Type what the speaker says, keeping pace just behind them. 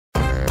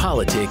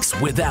Politics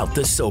without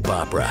the soap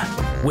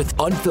opera, with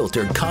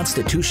unfiltered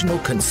constitutional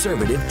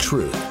conservative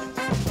truth.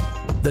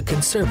 The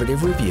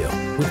Conservative Review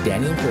with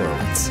Daniel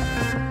Horowitz.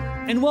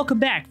 And welcome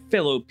back,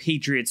 fellow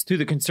patriots, to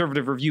the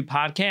Conservative Review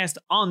podcast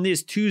on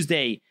this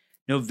Tuesday,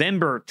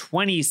 November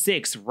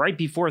 26th, right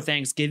before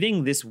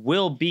Thanksgiving. This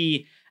will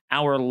be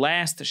our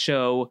last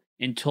show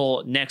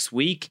until next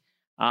week.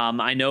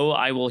 I know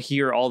I will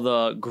hear all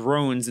the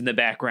groans in the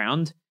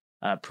background,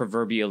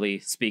 proverbially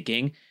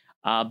speaking.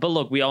 But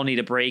look, we all need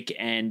a break,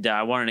 and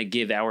I wanted to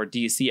give our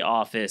DC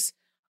office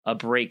a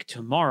break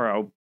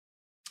tomorrow.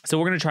 So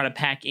we're going to try to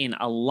pack in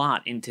a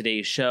lot in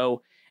today's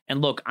show.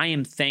 And look, I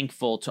am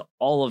thankful to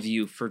all of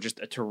you for just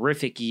a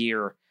terrific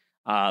year.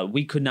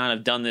 We could not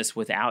have done this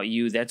without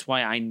you. That's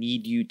why I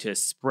need you to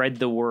spread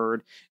the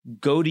word.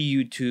 Go to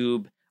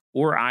YouTube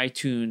or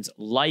iTunes,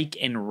 like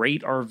and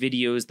rate our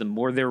videos. The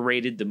more they're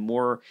rated, the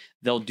more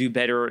they'll do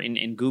better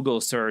in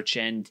Google search.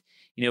 And,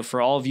 you know,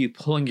 for all of you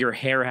pulling your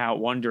hair out,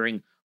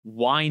 wondering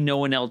why no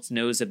one else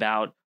knows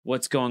about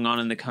what's going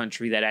on in the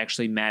country that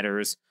actually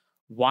matters,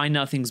 why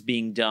nothing's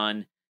being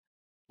done.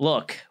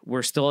 Look,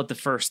 we're still at the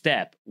first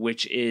step,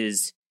 which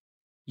is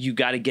you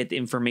got to get the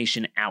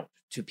information out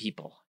to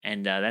people.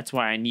 And that's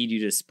why I need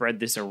you to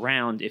spread this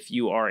around if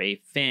you are a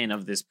fan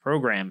of this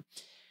program.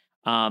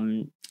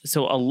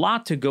 So a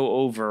lot to go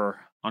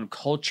over on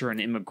culture and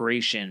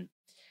immigration,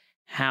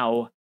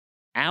 how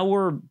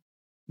our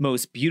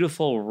most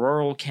beautiful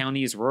rural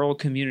counties, rural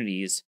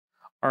communities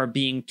are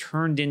being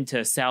turned into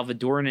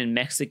Salvadoran and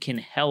Mexican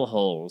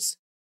hellholes.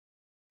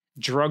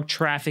 Drug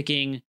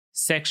trafficking,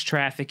 sex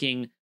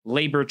trafficking,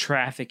 labor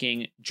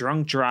trafficking,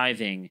 drunk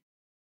driving,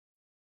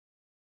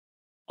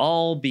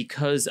 all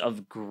because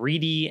of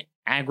greedy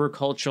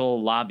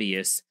agricultural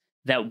lobbyists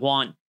that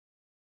want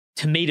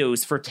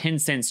tomatoes for 10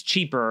 cents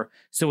cheaper,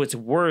 so it's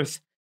worth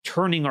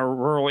turning our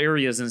rural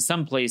areas in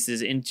some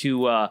places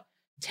into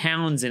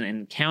towns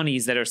and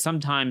counties that are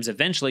sometimes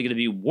eventually going to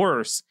be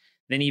worse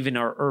than even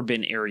our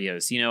urban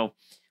areas. You know,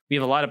 we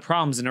have a lot of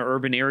problems in our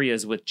urban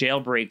areas with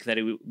jailbreak that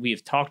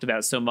we've talked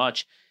about so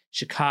much.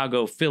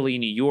 Chicago, Philly,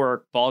 New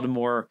York,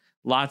 Baltimore,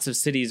 lots of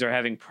cities are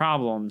having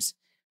problems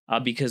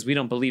because we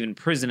don't believe in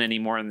prison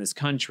anymore in this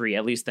country,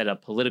 at least at a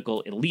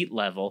political elite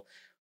level.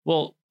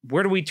 Well,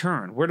 where do we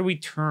turn? Where do we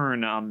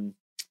turn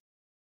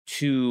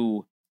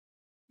to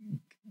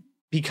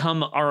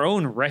become our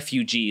own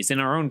refugees in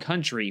our own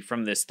country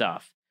from this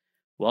stuff?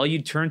 Well,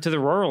 you turn to the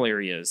rural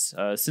areas.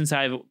 Since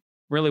I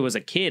really was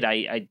a kid,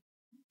 I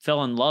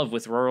fell in love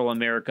with rural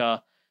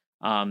America,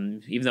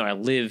 even though I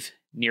live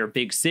near a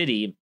big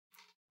city.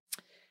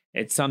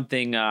 It's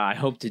something I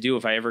hope to do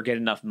if I ever get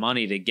enough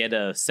money to get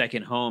a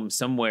second home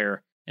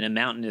somewhere in a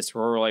mountainous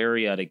rural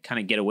area to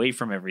kind of get away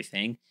from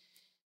everything.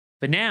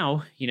 But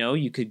now, you know,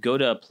 you could go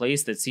to a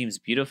place that seems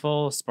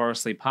beautiful,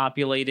 sparsely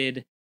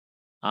populated,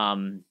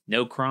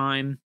 no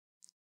crime,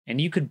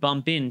 and you could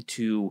bump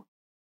into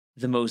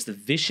the most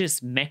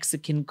vicious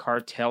Mexican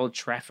cartel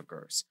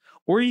traffickers.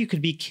 Or you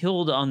could be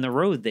killed on the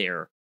road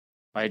there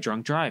by a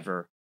drunk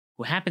driver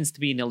who happens to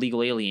be an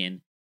illegal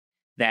alien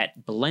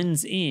that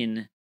blends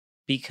in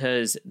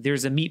because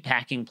there's a meat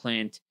packing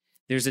plant,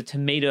 there's a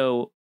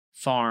tomato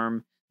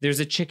farm, there's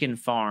a chicken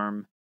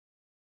farm,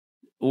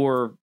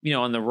 or, you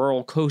know, in the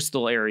rural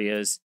coastal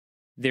areas,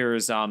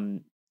 there's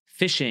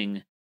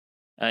fishing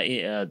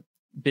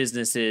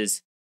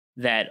businesses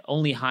that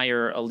only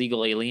hire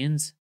illegal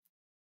aliens.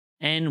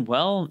 And,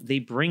 well, they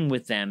bring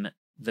with them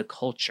the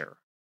culture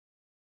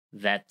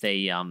that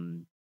they have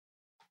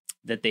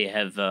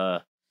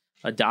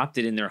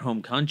adopted in their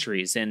home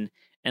countries. And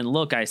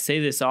look, I say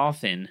this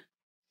often,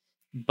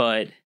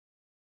 but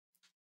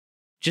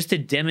just to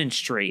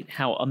demonstrate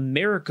how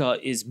America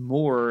is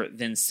more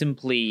than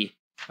simply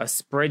a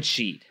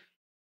spreadsheet,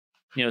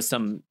 you know,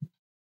 some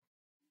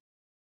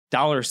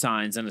dollar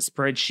signs on a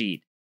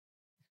spreadsheet.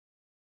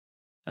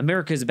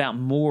 America is about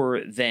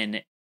more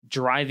than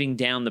driving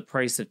down the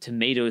price of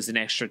tomatoes an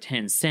extra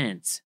 10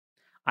 cents.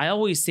 I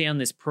always say on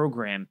this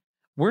program,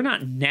 we're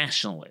not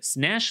nationalists.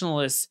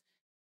 Nationalists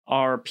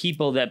are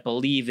people that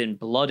believe in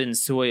blood and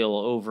soil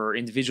over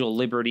individual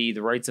liberty,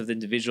 the rights of the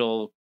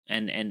individual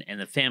and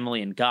the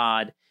family and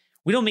God.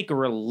 We don't make a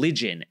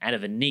religion out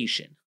of a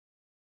nation.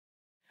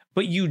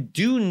 But you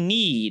do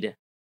need,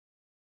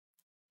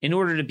 in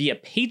order to be a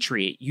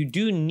patriot, you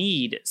do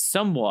need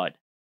somewhat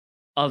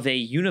of a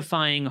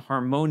unifying,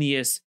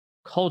 harmonious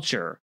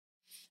culture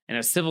and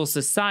a civil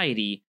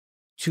society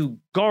to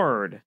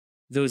guard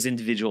those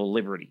individual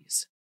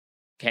liberties.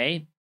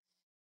 Okay?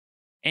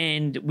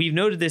 And we've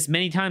noted this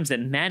many times that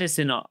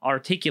Madison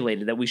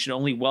articulated that we should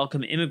only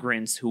welcome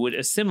immigrants who would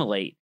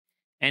assimilate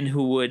and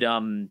who would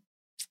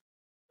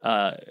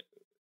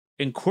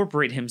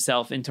incorporate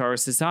himself into our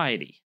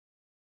society.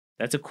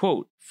 That's a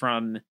quote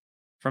from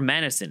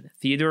Madison.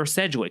 Theodore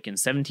Sedgwick in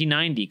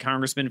 1790,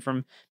 congressman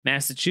from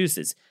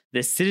Massachusetts.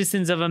 The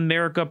citizens of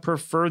America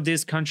preferred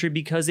this country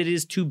because it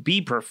is to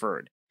be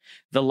preferred.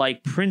 The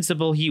like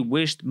principle he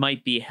wished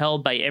might be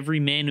held by every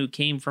man who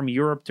came from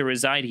Europe to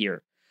reside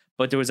here.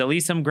 but there was at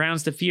least some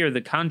grounds to fear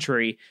the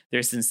contrary.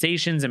 Their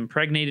sensations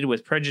impregnated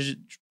with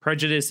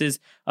prejudices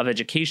of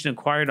education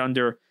acquired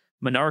under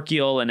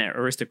monarchical and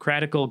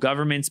aristocratical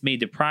governments may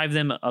deprive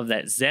them of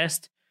that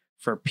zest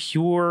for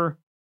pure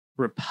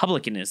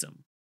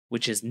republicanism,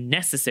 which is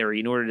necessary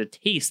in order to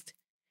taste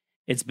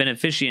its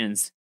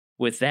beneficence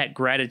with that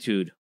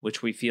gratitude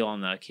which we feel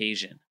on the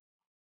occasion.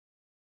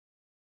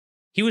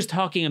 He was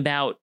talking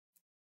about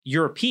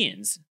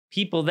Europeans,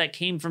 people that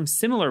came from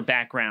similar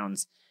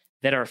backgrounds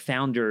that our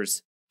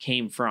founders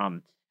came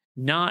from,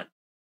 not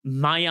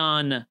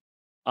Mayan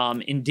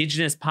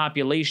indigenous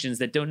populations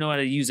that don't know how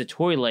to use a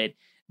toilet,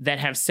 that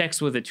have sex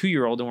with a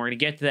 2-year-old, and we're going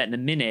to get to that in a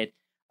minute,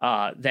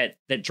 that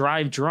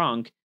drive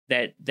drunk,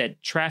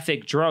 that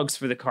traffic drugs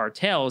for the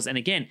cartels. And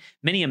again,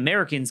 many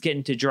Americans get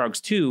into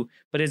drugs too,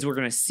 but as we're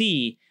going to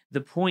see,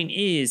 the point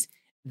is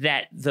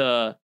that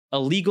the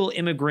illegal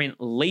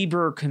immigrant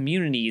labor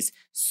communities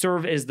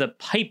serve as the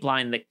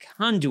pipeline, the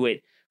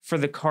conduit for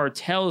the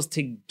cartels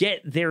to get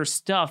their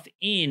stuff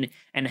in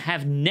and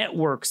have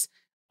networks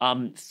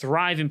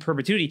thrive in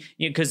perpetuity.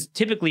 Because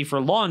typically for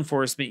law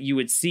enforcement, you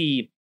would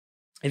see,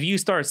 if you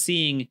start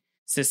seeing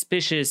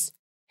suspicious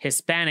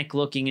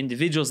Hispanic-looking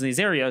individuals in these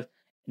areas,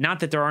 not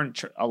that there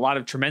aren't a lot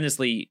of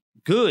tremendously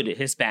good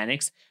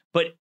Hispanics,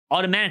 but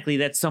automatically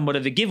that's somewhat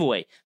of a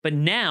giveaway. But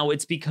now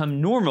it's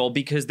become normal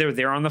because they're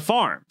there on the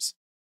farms.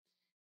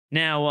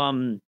 Now,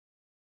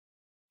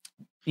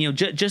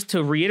 just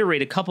to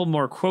reiterate a couple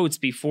more quotes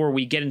before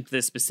we get into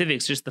the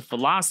specifics, just the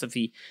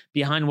philosophy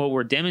behind what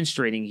we're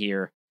demonstrating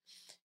here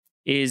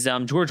is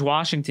George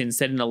Washington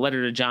said in a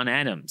letter to John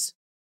Adams,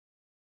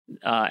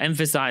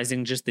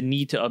 emphasizing just the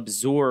need to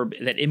absorb,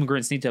 that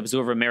immigrants need to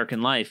absorb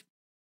American life,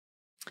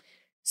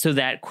 so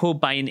that, quote,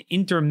 by an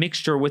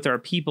intermixture with our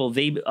people,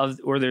 they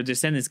or their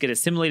descendants get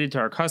assimilated to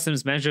our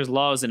customs, measures,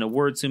 laws, and a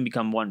word soon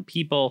become one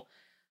people.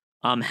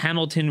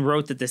 Hamilton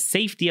wrote that the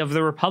safety of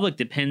the republic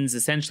depends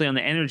essentially on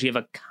the energy of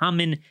a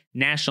common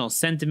national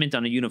sentiment,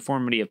 on a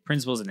uniformity of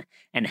principles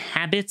and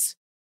habits.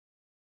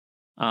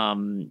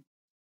 He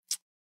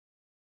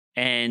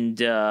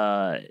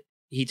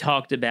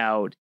talked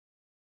about,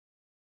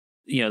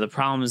 the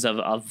problems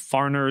of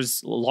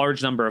foreigners,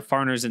 large number of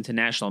foreigners into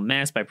national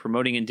mass by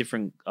promoting in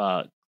different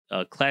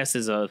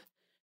classes of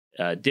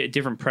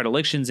different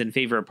predilections in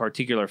favor of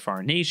particular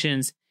foreign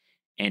nations,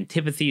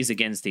 antipathies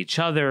against each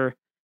other.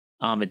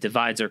 It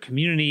divides our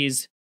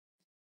communities.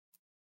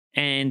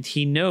 And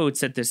he notes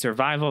that the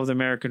survival of the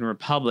American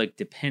Republic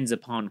depends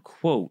upon,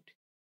 quote,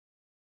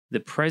 the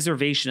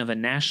preservation of a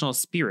national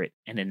spirit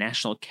and a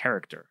national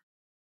character.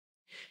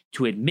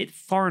 To admit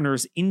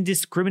foreigners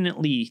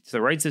indiscriminately to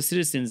the rights of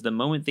citizens the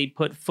moment they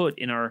put foot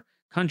in our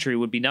country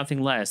would be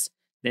nothing less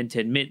than to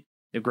admit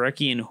the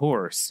Grecian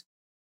horse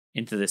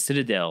into the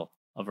citadel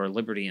of our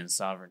liberty and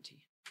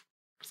sovereignty.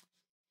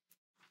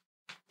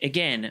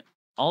 Again,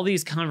 all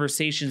these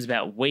conversations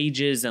about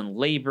wages and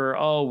labor,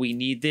 oh, we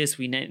need this,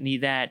 we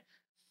need that.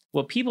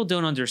 What people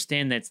don't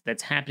understand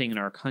that's happening in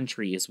our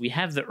country is we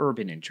have the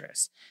urban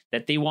interests,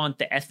 that they want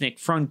the ethnic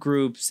front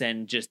groups,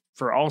 and just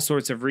for all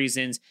sorts of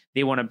reasons,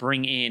 they want to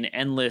bring in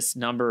endless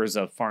numbers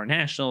of foreign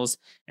nationals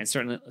and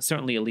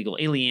certainly illegal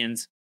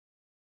aliens.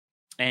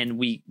 And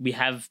we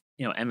have,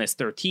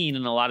 MS-13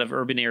 in a lot of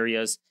urban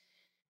areas.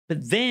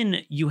 But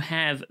then you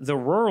have the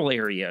rural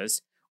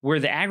areas where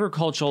the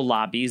agricultural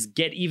lobbies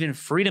get even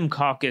Freedom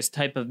Caucus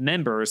type of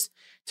members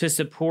to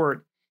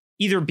support,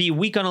 either be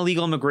weak on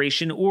illegal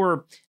immigration,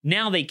 or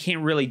now they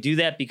can't really do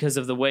that because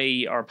of the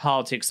way our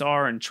politics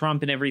are and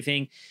Trump and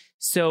everything.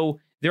 So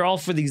they're all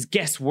for these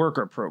guest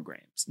worker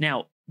programs.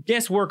 Now,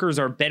 guest workers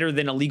are better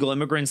than illegal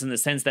immigrants in the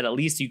sense that at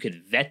least you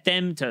could vet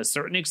them to a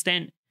certain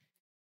extent.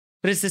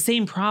 But it's the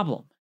same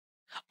problem.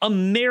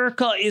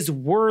 America is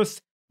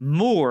worth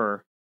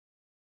more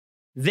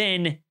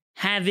than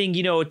having,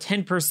 a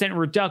 10%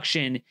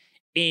 reduction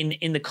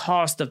in the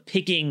cost of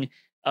picking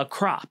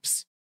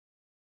crops.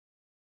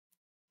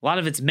 A lot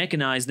of it's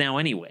mechanized now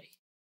anyway.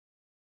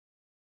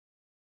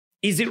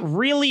 Is it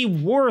really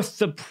worth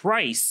the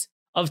price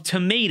of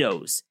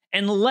tomatoes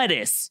and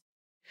lettuce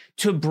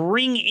to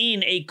bring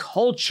in a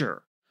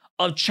culture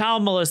of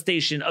child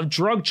molestation, of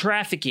drug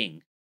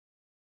trafficking,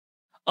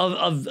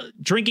 of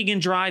drinking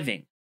and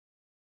driving?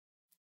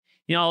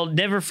 I'll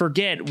never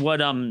forget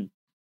what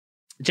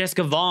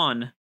Jessica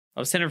Vaughn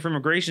of Center for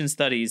Immigration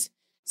Studies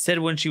said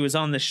when she was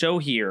on the show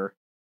here,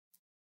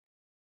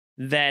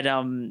 that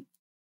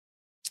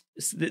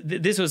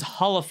this was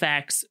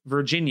Halifax,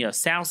 Virginia,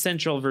 South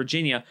Central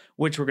Virginia,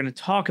 which we're going to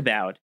talk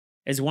about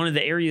as one of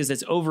the areas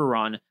that's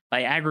overrun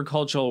by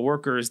agricultural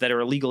workers that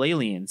are illegal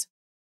aliens.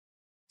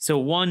 So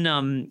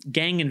one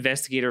gang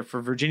investigator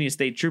for Virginia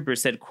State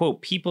Troopers said,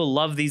 quote, people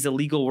love these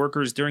illegal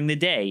workers during the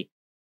day,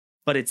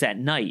 but it's at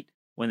night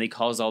when they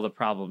cause all the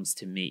problems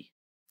to me.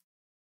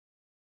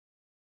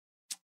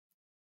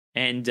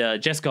 And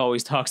Jessica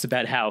always talks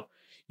about how,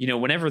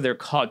 whenever they're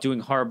caught doing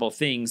horrible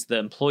things, the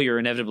employer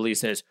inevitably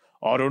says,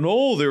 I don't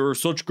know, they were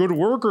such good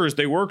workers,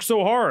 they work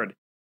so hard.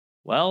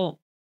 Well,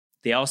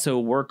 they also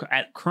work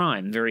at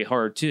crime very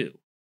hard too.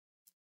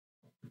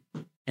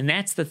 And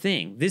that's the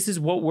thing. This is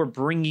what we're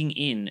bringing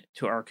in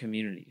to our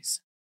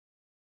communities.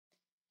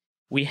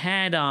 We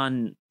had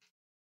on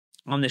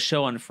the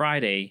show on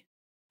Friday,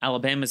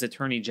 Alabama's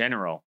Attorney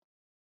General,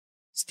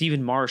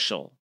 Stephen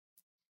Marshall,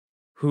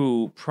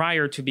 who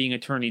prior to being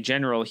Attorney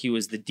General, he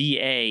was the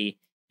DA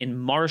in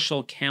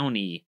Marshall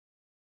County.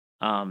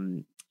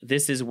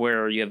 This is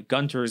where you have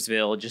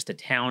Guntersville, just a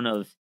town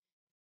of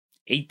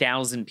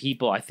 8,000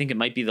 people. I think it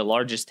might be the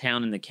largest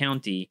town in the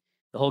county.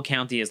 The whole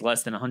county is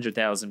less than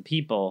 100,000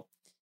 people.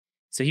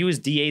 So he was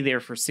DA there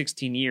for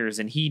 16 years,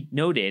 and he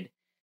noted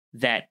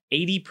that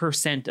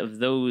 80% of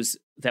those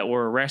that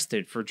were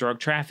arrested for drug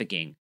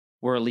trafficking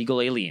were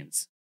illegal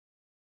aliens.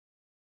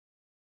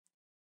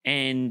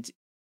 And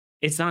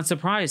it's not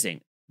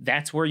surprising.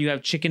 That's where you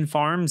have chicken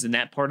farms in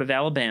that part of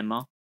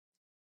Alabama.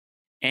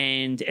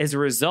 And as a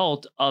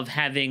result of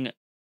having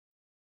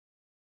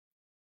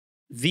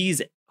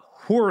these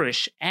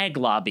whorish ag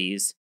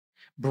lobbies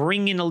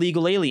bring in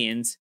illegal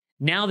aliens,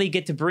 now they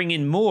get to bring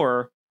in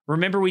more.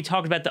 Remember, we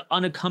talked about the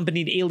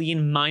unaccompanied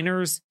alien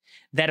minors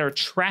that are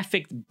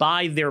trafficked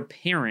by their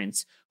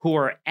parents who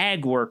are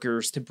ag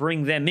workers to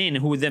bring them in,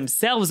 who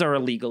themselves are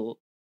illegal.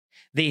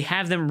 They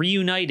have them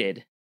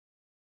reunited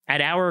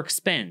at our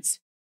expense.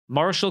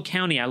 Marshall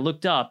County, I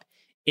looked up,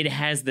 it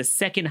has the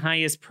second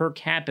highest per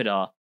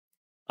capita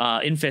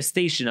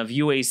infestation of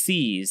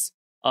UACs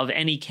of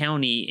any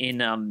county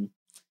in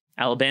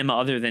Alabama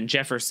other than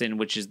Jefferson,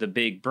 which is the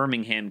big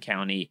Birmingham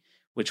County,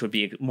 which would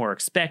be more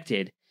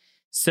expected.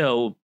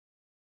 So,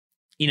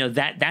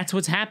 that's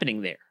what's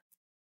happening there.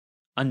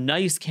 A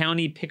nice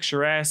county,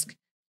 picturesque.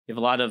 You have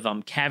a lot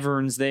of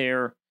caverns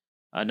there,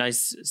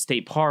 nice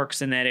state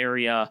parks in that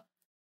area.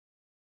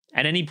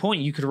 At any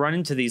point, you could run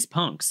into these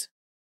punks.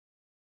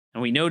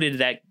 And we noted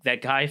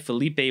that guy,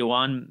 Felipe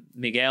Juan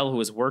Miguel, who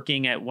was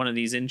working at one of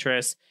these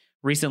interests,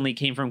 recently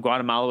came from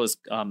Guatemala, was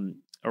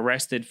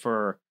arrested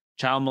for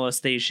child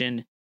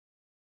molestation.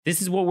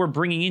 This is what we're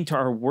bringing into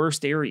our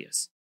worst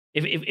areas.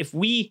 If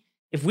we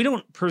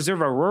don't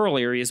preserve our rural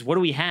areas, what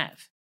do we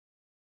have?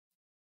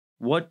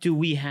 What do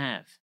we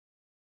have?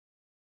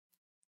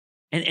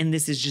 And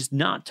this is just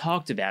not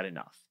talked about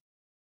enough.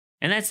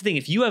 And that's the thing.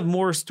 If you have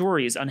more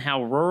stories on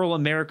how rural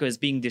America is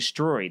being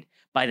destroyed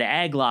by the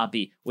ag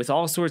lobby with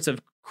all sorts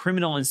of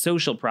criminal and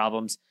social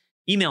problems,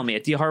 email me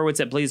at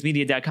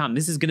dhorowitz@blazemedia.com.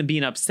 This is going to be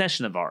an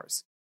obsession of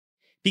ours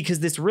because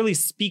this really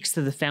speaks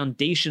to the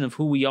foundation of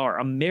who we are.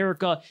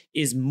 America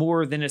is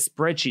more than a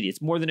spreadsheet.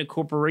 It's more than a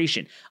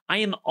corporation. I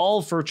am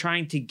all for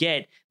trying to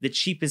get the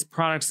cheapest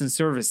products and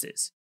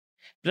services.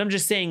 But I'm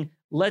just saying,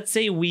 let's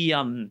say we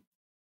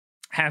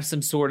have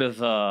some sort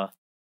of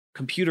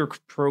computer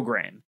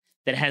program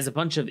that has a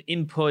bunch of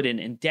input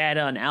and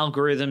data and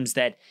algorithms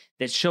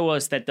that show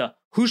us that the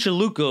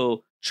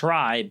Hushaluko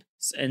tribe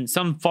in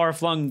some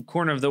far-flung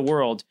corner of the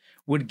world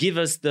would give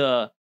us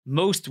the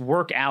most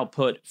work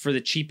output for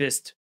the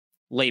cheapest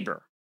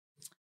labor.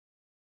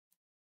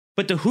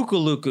 But the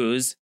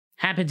Hukulukus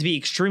happen to be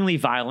extremely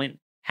violent,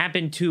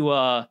 happen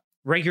to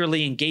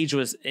regularly engage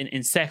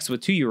in sex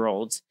with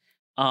 2-year-olds,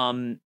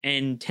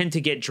 and tend to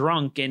get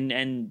drunk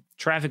and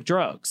traffic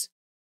drugs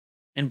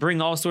and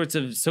bring all sorts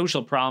of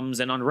social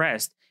problems and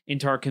unrest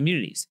into our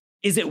communities.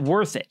 Is it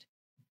worth it?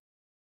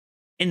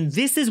 And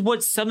this is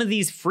what some of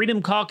these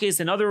Freedom Caucus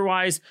and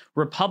otherwise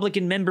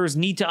Republican members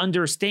need to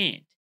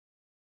understand.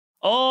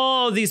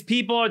 Oh, these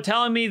people are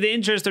telling me the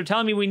interest, they're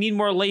telling me we need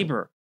more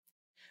labor.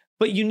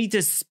 But you need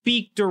to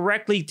speak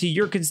directly to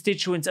your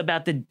constituents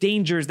about the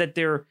dangers that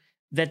they're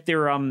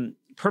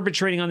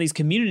perpetrating on these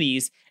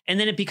communities, and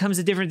then it becomes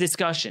a different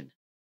discussion.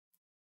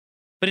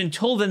 But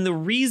until then, the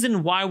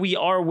reason why we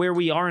are where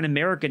we are in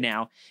America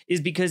now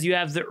is because you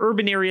have the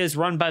urban areas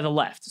run by the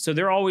left. So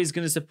they're always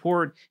going to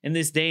support, in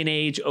this day and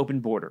age, open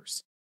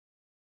borders.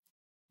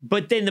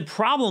 But then the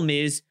problem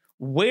is,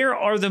 where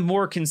are the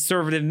more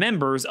conservative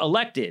members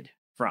elected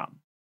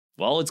from?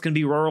 Well, it's going to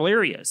be rural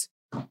areas.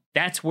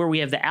 That's where we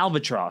have the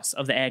albatross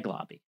of the ag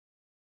lobby.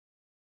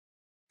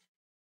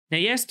 Now,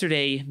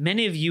 yesterday,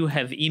 many of you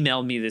have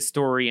emailed me this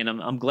story, and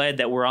I'm glad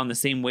that we're on the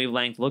same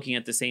wavelength looking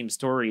at the same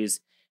stories.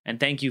 And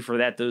thank you for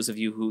that, those of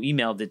you who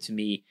emailed it to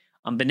me.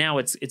 But now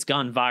it's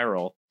gone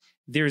viral.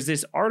 There's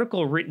this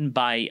article written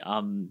by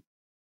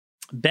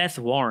Beth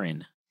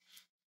Warren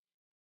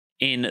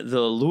in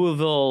the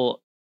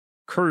Louisville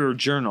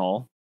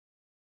Courier-Journal,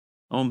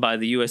 owned by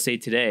the USA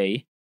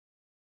Today.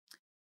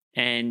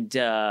 And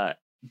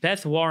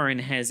Beth Warren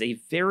has a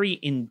very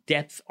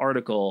in-depth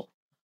article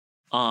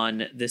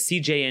on the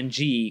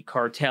CJNG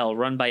cartel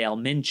run by El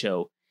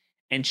Mencho.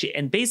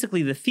 And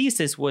basically the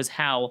thesis was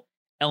how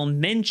El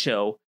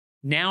Mencho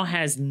now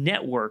has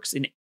networks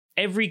in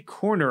every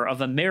corner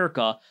of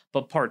America,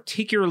 but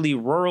particularly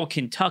rural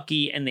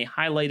Kentucky, and they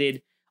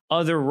highlighted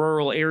other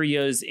rural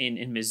areas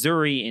in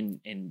Missouri,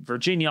 in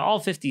Virginia, all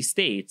 50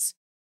 states,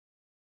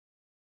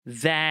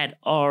 that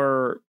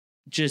are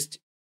just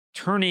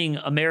turning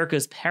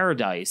America's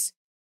paradise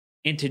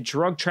into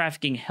drug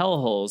trafficking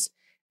hellholes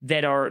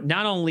that are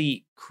not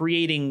only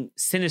creating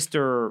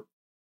sinister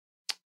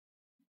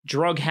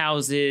drug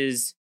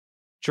houses,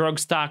 drug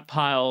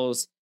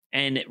stockpiles,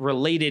 and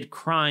related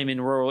crime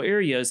in rural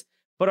areas,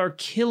 but are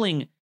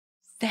killing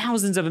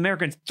thousands of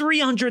Americans.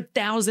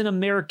 300,000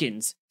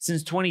 Americans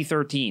since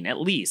 2013, at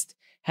least,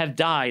 have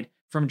died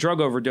from drug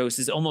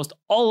overdoses. Almost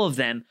all of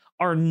them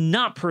are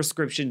not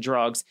prescription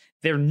drugs.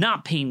 They're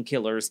not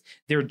painkillers.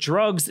 They're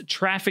drugs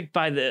trafficked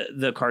by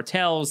the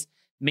cartels,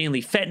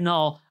 mainly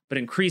fentanyl, but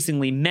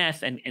increasingly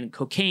meth and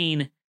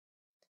cocaine.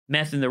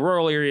 Meth in the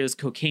rural areas,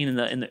 cocaine in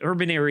the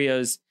urban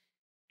areas.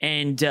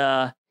 And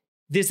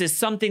this is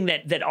something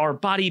that our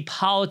body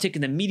politic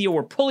and the media,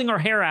 we're pulling our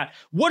hair out.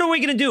 What are we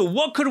going to do?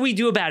 What could we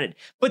do about it?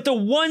 But the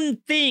one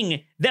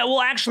thing that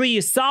will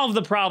actually solve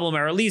the problem,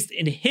 or at least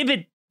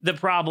inhibit the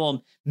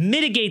problem,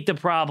 mitigate the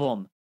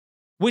problem,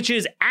 which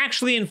is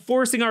actually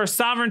enforcing our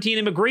sovereignty and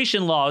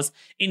immigration laws,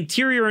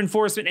 interior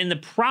enforcement, and the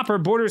proper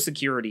border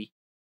security,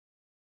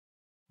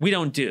 we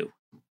don't do.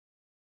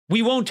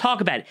 We won't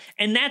talk about it.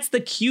 And that's the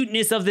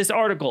cuteness of this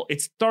article.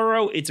 It's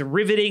thorough, it's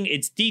riveting,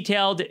 it's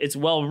detailed, it's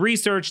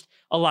well-researched.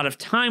 A lot of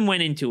time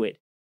went into it.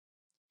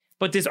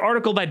 But this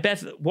article by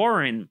Beth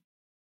Warren,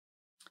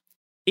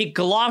 it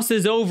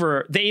glosses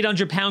over the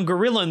 800-pound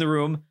gorilla in the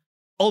room,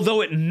 although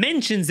it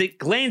mentions it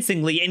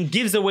glancingly and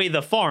gives away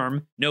the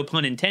farm, no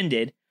pun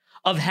intended,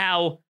 of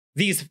how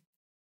these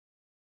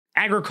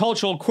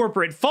agricultural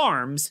corporate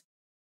farms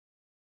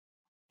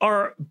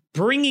are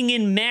bringing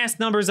in mass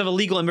numbers of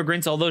illegal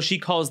immigrants, although she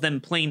calls them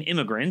plain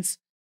immigrants.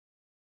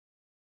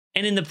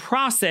 And in the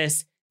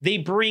process, they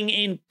bring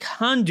in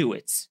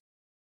conduits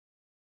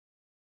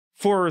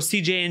for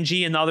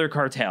CJNG and the other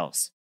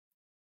cartels.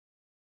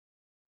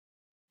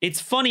 It's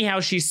funny how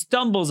she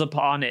stumbles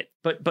upon it,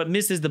 but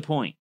misses the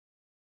point.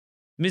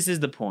 Misses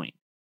the point.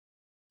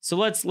 So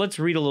let's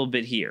read a little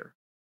bit here.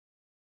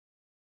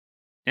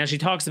 Now, she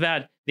talks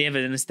about they have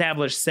an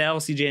established cell,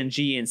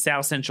 CJNG, in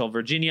South Central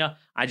Virginia.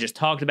 I just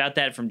talked about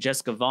that from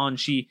Jessica Vaughn.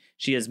 She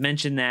has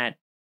mentioned that.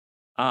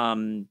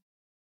 And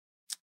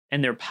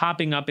they're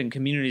popping up in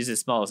communities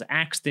as small as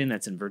Axton,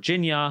 that's in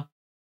Virginia.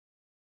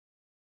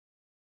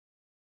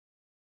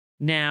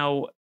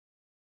 Now,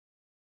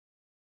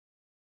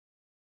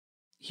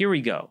 here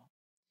we go.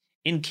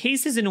 In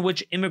cases in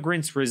which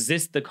immigrants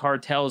resist the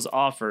cartel's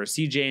offer,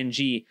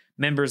 CJNG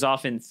members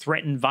often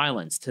threaten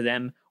violence to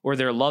them or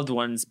their loved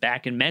ones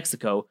back in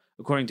Mexico,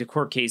 according to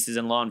court cases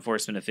and law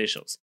enforcement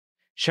officials.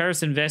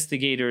 Sheriff's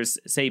investigators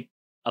say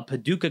a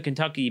Paducah,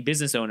 Kentucky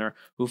business owner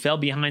who fell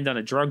behind on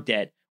a drug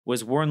debt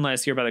was warned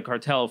last year by the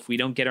cartel, if we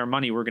don't get our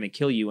money, we're going to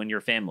kill you and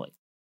your family.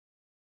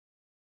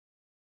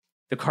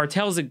 The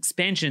cartel's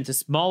expansion into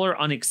smaller,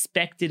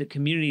 unexpected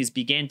communities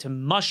began to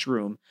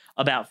mushroom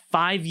about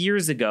 5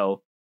 years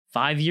ago.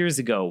 5 years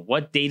ago.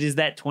 What date is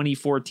that?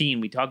 2014.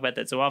 We talk about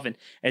that so often.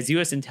 As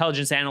U.S.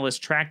 intelligence analysts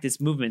tracked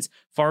its movements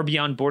far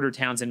beyond border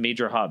towns and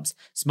major hubs.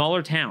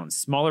 Smaller towns,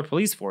 smaller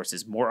police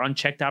forces, more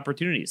unchecked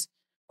opportunities.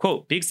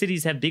 Quote, big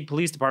cities have big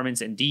police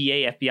departments and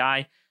DEA,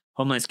 FBI,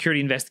 Homeland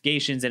Security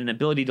investigations, and an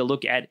ability to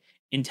look at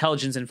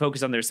intelligence and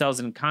focus on their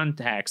cells and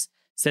contacts,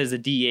 says the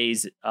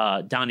DEA's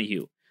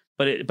Donahue.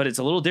 But it's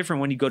a little different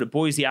when you go to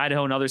Boise,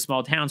 Idaho, and other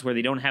small towns where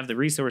they don't have the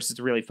resources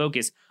to really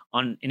focus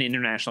on an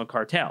international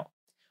cartel.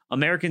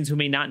 Americans who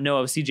may not know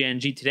of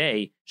CJNG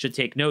today should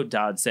take note,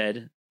 Dodd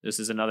said. This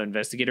is another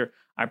investigator.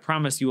 I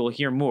promise you will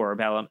hear more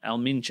about El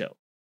Mincho.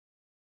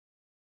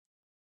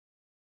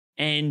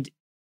 And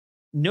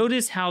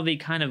notice how they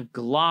kind of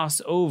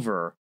gloss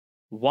over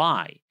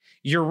why.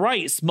 You're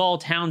right, small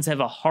towns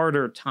have a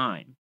harder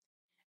time.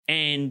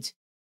 And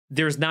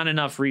there's not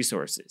enough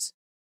resources.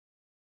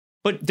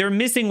 But they're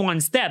missing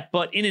one step,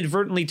 but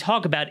inadvertently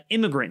talk about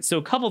immigrants. So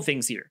a couple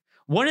things here.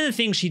 One of the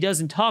things she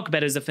doesn't talk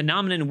about is a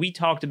phenomenon we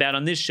talked about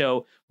on this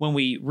show when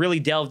we really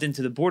delved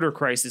into the border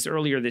crisis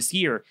earlier this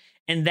year.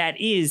 And that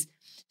is,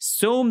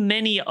 so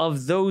many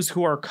of those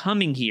who are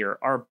coming here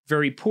are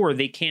very poor.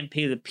 They can't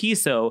pay the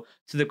peso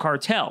to the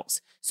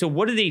cartels. So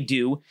what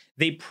do?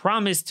 They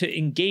promise to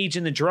engage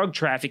in the drug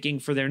trafficking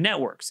for their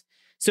networks.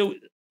 So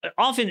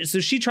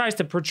she tries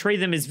to portray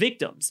them as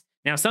victims.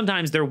 Now,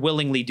 sometimes they're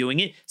willingly doing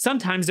it.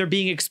 Sometimes they're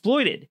being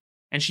exploited.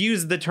 And she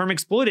uses the term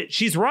exploited.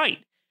 She's right.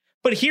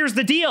 But here's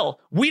the deal.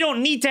 We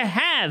don't need to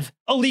have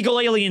illegal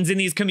aliens in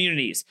these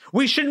communities.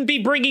 We shouldn't be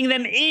bringing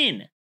them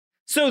in.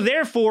 So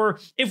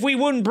therefore, if we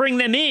wouldn't bring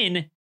them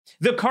in,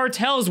 the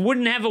cartels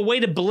wouldn't have a way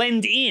to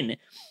blend in.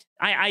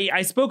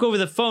 I spoke over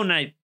the phone. And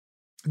I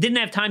didn't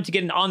have time to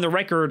get an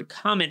on-the-record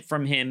comment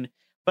from him,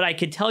 but I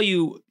could tell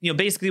you,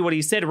 basically what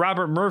he said.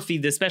 Robert Murphy,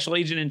 the special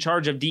agent in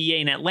charge of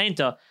DEA in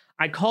Atlanta,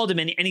 I called him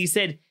and he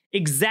said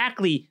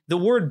exactly the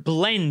word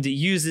blend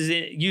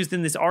used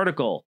in this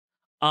article.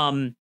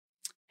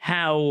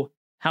 How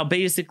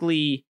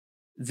basically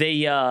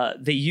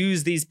they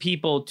use these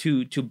people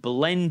to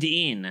blend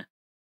in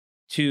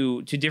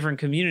to different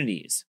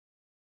communities.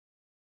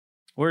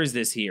 Where is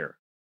this here?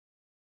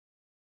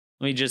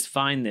 Let me just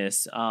find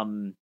this.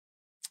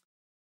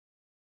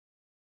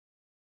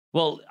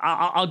 Well,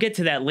 I'll get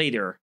to that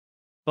later,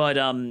 but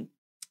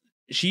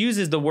she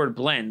uses the word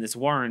blend, this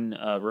Warren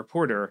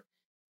reporter,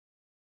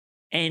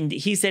 and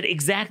he said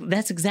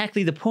that's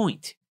exactly the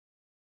point.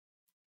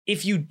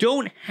 If you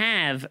don't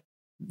have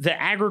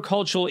the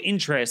agricultural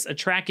interests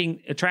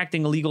attracting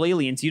illegal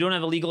aliens. You don't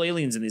have illegal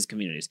aliens in these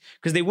communities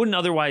because they wouldn't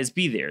otherwise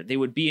be there. They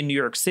would be in New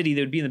York City.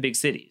 They would be in the big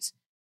cities.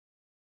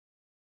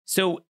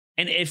 So,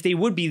 and if they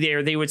would be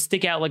there, they would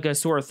stick out like a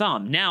sore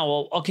thumb. Now,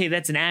 well, okay,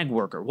 that's an ag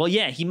worker. Well,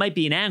 yeah, he might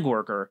be an ag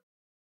worker,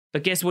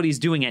 but guess what he's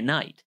doing at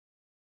night?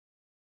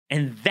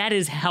 And that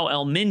is how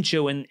El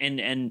Mencho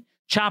and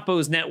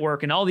Chapo's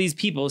network and all these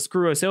people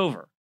screw us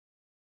over.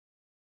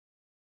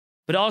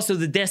 But also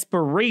the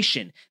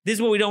desperation. This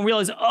is what we don't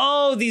realize.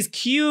 Oh, these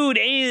cute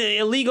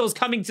illegals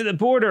coming to the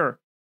border.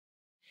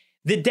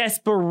 The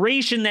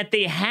desperation that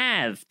they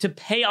have to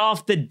pay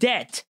off the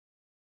debt.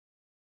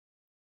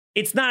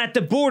 It's not at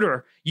the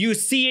border. You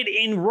see it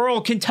in rural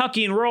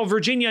Kentucky and rural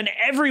Virginia and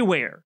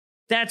everywhere.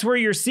 That's where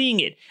you're seeing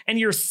it. And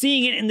you're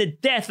seeing it in the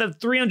death of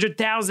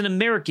 300,000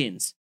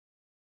 Americans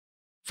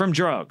from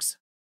drugs.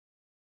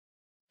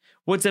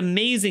 What's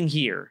amazing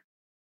here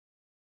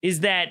is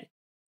that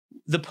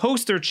the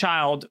poster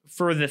child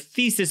for the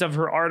thesis of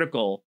her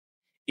article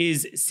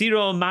is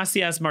Ciro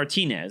Macias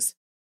Martinez,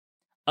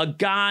 a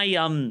guy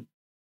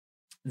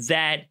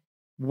that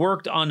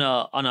worked on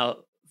a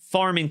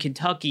farm in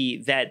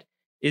Kentucky that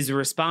is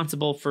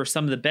responsible for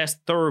some of the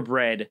best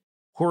thoroughbred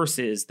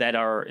horses that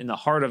are in the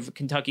heart of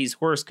Kentucky's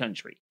horse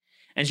country.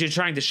 And she's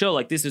trying to show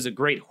like this is a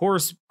great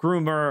horse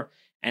groomer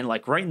and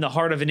like right in the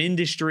heart of an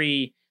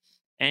industry.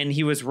 And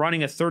he was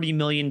running a $30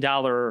 million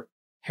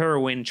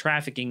heroin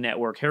trafficking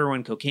network,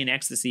 heroin, cocaine,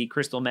 ecstasy,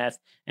 crystal meth,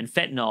 and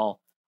fentanyl,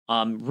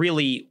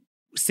 really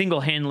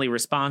single-handedly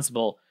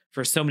responsible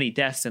for so many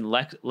deaths in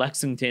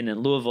Lexington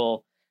and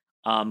Louisville,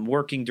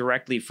 working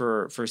directly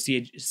for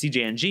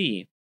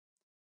CJNG.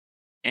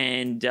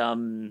 And,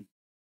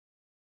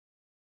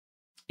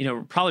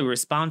 probably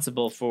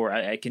responsible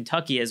for,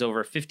 Kentucky has over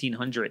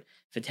 1,500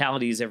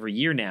 fatalities every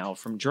year now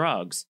from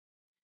drugs.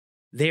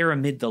 There,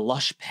 amid the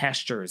lush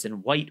pastures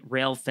and white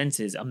rail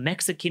fences, a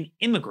Mexican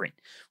immigrant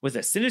with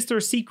a sinister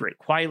secret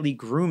quietly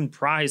groomed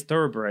prize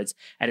thoroughbreds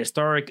at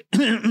historic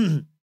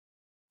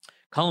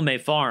Colomé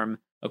Farm,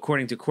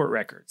 according to court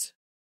records.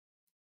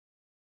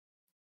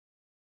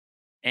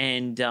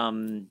 And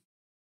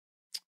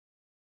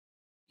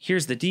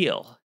here's the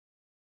deal.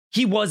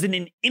 He wasn't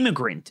an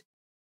immigrant,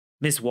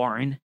 Miss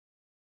Warren.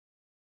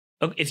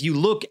 If you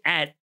look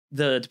at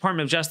the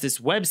Department of Justice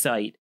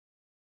website,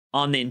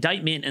 on the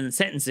indictment and the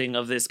sentencing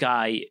of this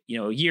guy,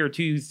 a year,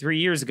 2, 3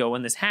 years ago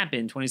when this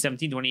happened,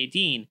 2017,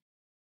 2018,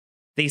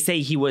 they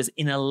say he was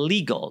an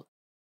illegal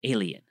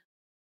alien.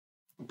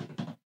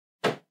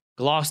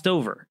 Glossed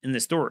over in the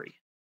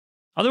story.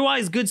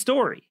 Otherwise, good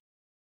story.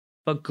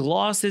 But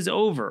glosses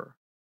over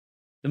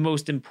the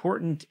most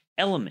important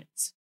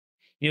elements.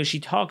 She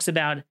talks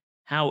about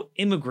how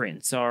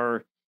immigrants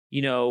are,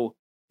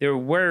 they're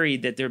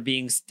worried that they're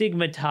being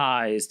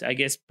stigmatized, I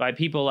guess, by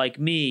people like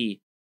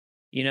me.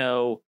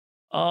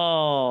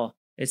 Oh,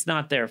 it's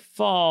not their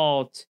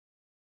fault.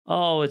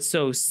 Oh, it's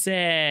so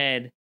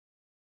sad.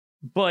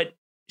 But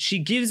she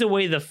gives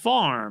away the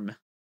farm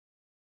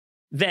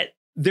that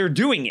they're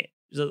doing it.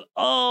 So,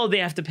 oh, they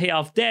have to pay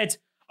off debts.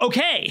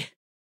 Okay,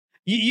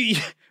 you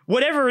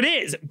whatever it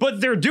is,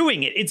 but they're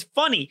doing it. It's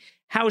funny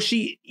how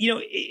she,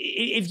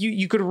 if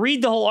you could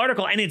read the whole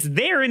article, and it's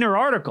there in her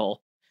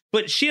article,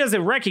 but she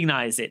doesn't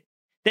recognize it.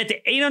 That the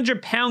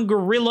 800-pound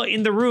gorilla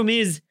in the room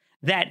is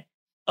that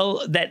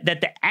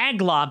the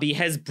ag lobby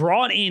has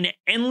brought in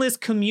endless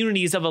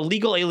communities of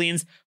illegal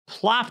aliens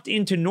plopped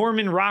into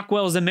Norman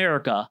Rockwell's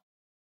America,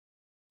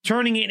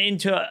 turning it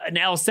into an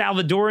El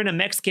Salvadoran, a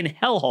Mexican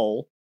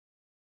hellhole.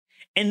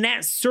 And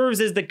that serves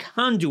as the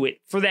conduit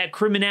for that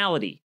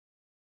criminality.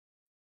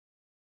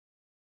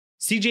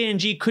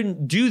 CJNG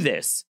couldn't do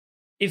this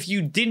if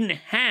you didn't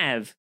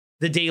have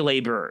the day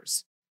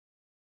laborers.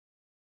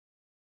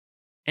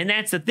 And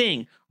that's the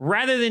thing.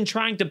 Rather than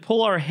trying to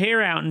pull our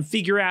hair out and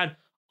figure out,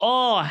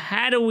 oh,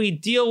 how do we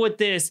deal with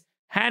this?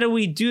 How do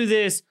we do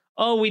this?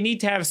 Oh, we need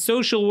to have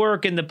social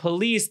work and the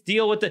police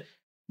deal with the...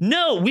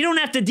 No, we don't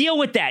have to deal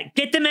with that.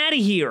 Get them out of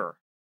here.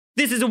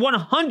 This is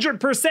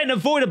 100%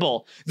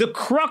 avoidable. The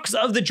crux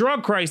of the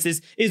drug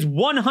crisis is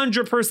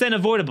 100%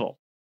 avoidable.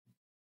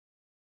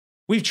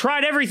 We've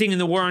tried everything in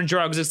the war on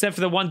drugs except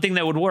for the one thing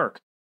that would work.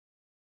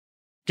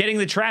 Getting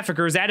the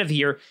traffickers out of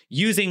here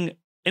using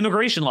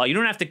immigration law. You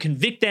don't have to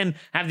convict them,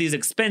 have these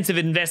expensive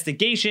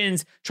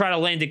investigations, try to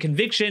land a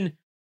conviction.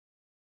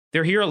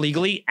 They're here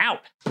illegally,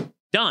 out,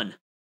 done.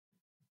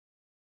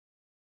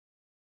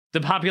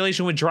 The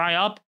population would dry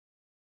up.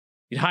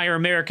 You'd hire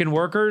American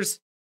workers,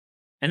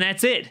 and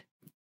that's it.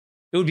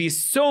 It would be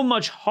so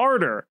much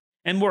harder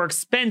and more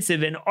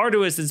expensive and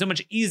arduous and so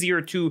much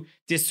easier to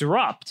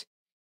disrupt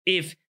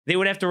if they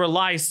would have to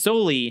rely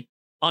solely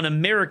on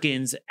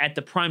Americans at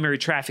the primary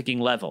trafficking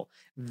level.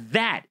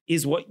 That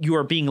is what you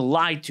are being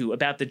lied to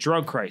about the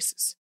drug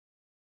crisis.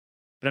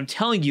 But I'm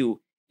telling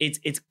you,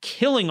 it's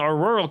killing our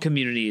rural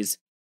communities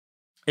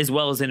as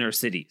well as inner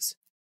cities.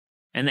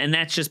 And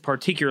that's just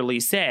particularly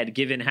sad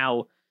given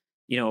how,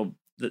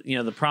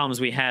 the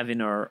problems we have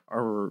in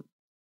our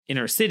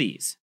inner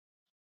cities.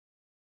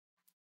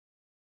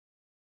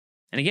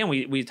 And again,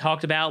 we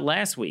talked about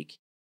last week,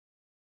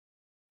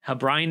 how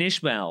Brian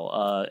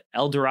Ishmael,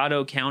 El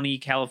Dorado County,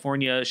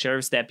 California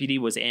sheriff's deputy,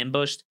 was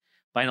ambushed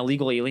by an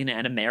illegal alien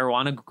at a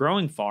marijuana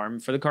growing farm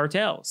for the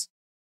cartels.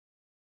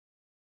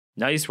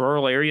 Nice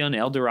rural area in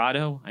El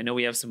Dorado. I know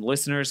we have some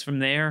listeners from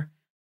there.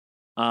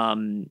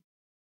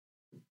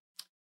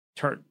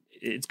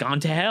 It's gone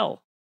to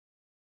hell.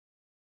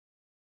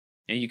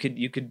 And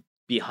you could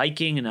be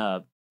hiking in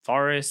a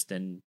forest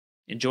and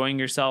enjoying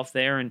yourself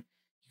there, and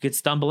you could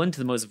stumble into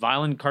the most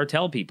violent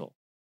cartel people.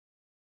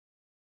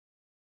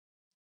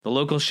 The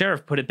local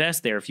sheriff put it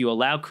best there. If you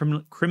allow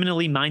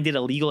criminally minded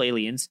illegal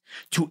aliens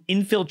to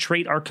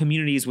infiltrate our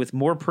communities with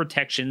more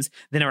protections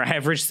than our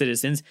average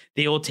citizens,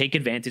 they will take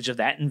advantage of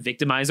that and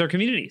victimize our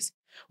communities.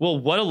 Well,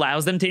 what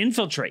allows them to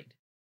infiltrate?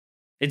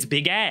 It's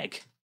big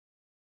ag.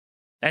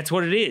 That's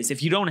what it is.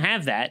 If you don't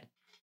have that,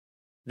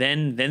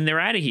 then they're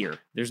out of here.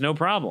 There's no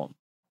problem.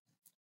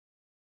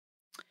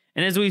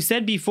 And as we've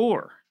said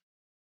before,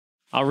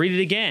 I'll read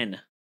it again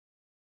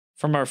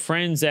from our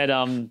friends at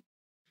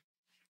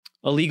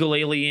Illegal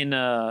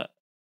Alien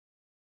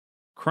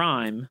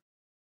Crime.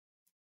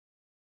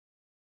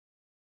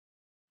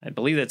 I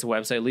believe that's a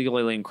website,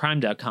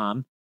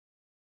 legalaliencrime.com.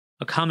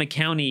 Accomack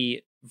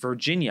County,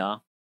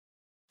 Virginia,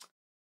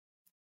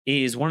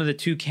 is one of the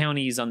 2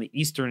 counties on the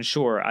eastern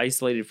shore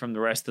isolated from the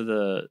rest of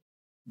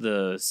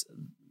the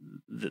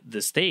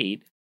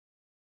state.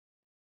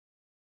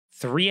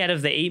 3 out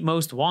of the 8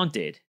 most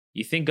wanted.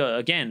 You think,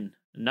 again,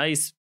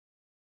 nice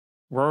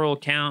rural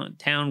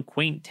town,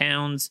 quaint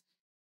towns.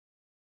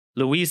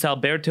 Luis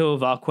Alberto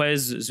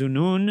Valquez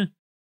Zunun,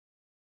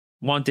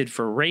 wanted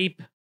for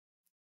rape.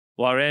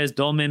 Juarez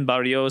Dolmen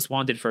Barrios,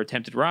 wanted for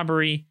attempted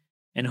robbery.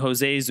 And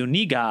Jose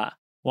Zuniga,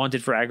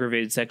 wanted for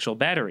aggravated sexual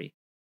battery.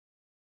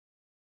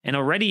 And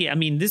already, I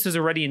mean, this was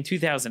already in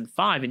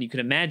 2005, and you could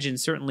imagine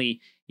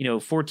certainly,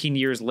 14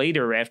 years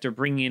later, after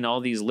bringing in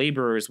all these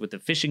laborers with the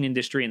fishing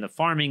industry and the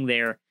farming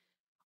there,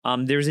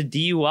 there's a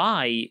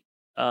DUI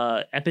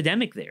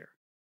epidemic there.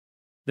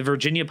 The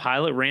Virginia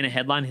Pilot ran a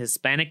headline,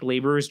 Hispanic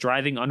laborers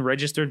driving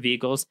unregistered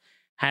vehicles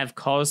have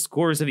caused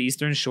scores of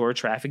Eastern Shore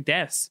traffic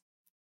deaths.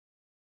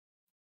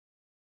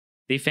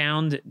 They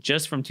found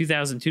just from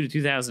 2002 to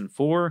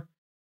 2004,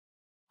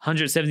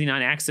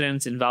 179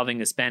 accidents involving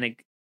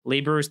Hispanic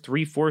laborers.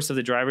 3/4 of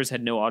the drivers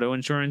had no auto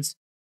insurance.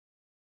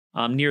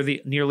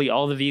 Nearly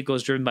all the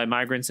vehicles driven by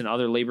migrants and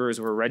other laborers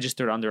were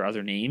registered under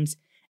other names.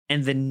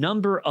 And the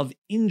number of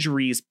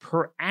injuries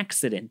per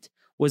accident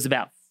was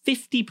about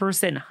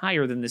 50%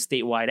 higher than the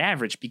statewide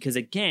average, because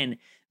again,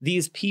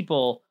 these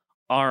people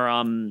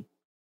are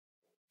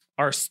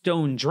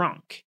stone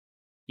drunk.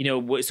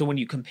 So when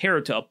you compare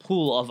it to a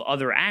pool of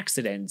other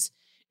accidents,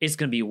 it's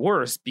going to be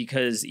worse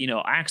because,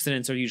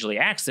 accidents are usually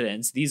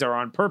accidents. These are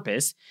on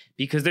purpose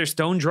because they're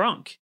stone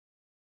drunk.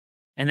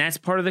 And that's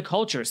part of the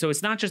culture. So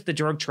it's not just the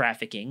drug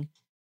trafficking.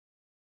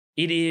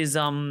 It is,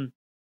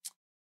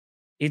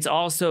 it's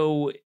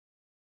also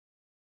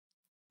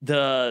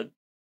the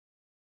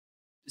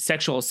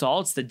sexual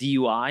assaults, the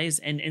DUIs.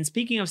 And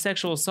speaking of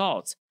sexual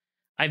assaults,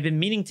 I've been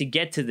meaning to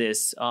get to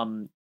this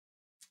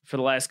for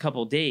the last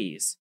couple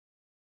days.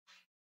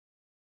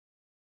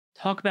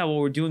 Talk about what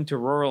we're doing to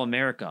rural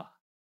America.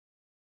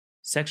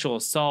 Sexual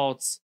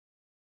assaults,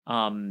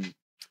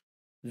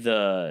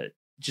 the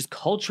just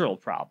cultural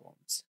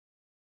problems.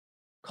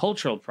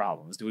 Cultural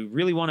problems. Do we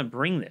really want to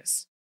bring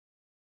this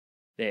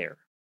there?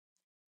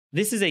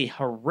 This is a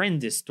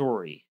horrendous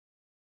story.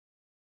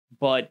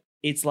 But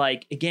it's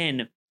like,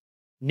 again,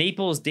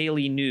 Naples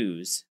Daily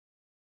News.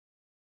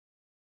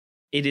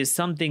 It is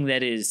something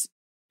that is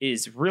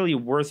really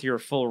worth your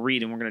full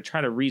read, and we're going to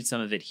try to read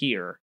some of it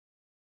here.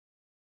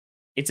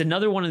 It's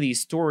another one of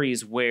these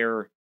stories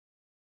where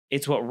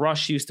it's what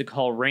Rush used to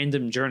call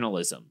random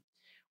journalism,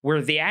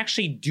 where they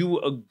actually do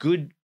a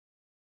good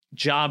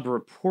job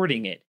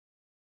reporting it.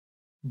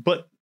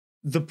 But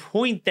the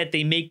point that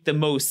they make the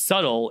most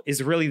subtle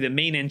is really the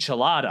main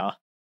enchilada,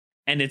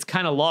 and it's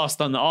kind of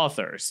lost on the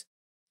authors.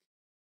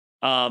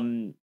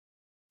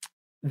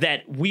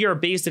 That we are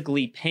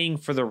basically paying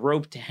for the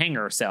rope to hang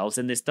ourselves,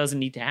 and this doesn't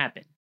need to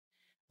happen.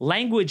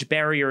 Language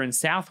barrier in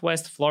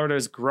Southwest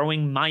Florida's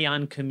growing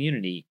Mayan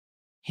community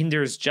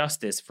hinders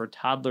justice for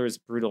toddler's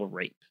brutal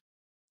rape.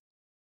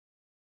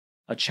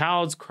 A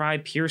child's cry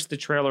pierced the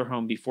trailer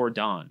home before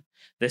dawn.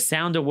 The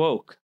sound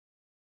awoke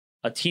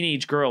a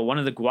teenage girl, one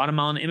of the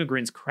Guatemalan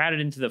immigrants crowded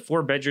into the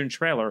 4-bedroom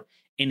trailer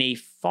in a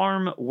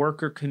farm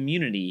worker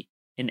community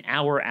an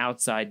hour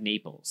outside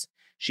Naples.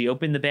 She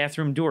opened the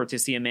bathroom door to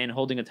see a man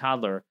holding a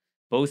toddler.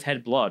 Both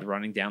had blood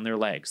running down their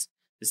legs.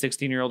 The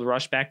 16-year-old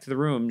rushed back to the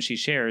room she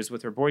shares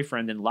with her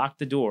boyfriend and locked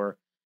the door.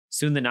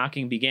 Soon the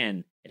knocking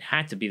began. It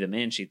had to be the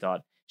man, she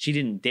thought. She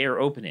didn't dare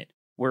open it,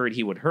 worried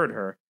he would hurt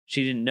her.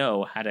 She didn't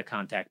know how to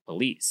contact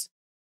police.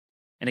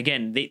 And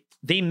again,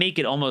 they make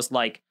it almost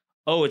like,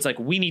 oh, it's like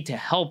we need to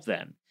help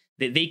them.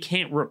 They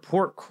can't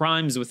report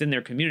crimes within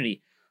their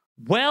community.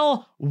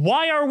 Well,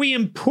 why are we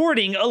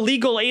importing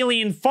illegal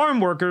alien farm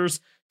workers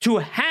to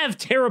have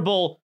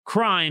terrible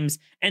crimes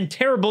and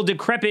terrible,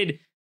 decrepit,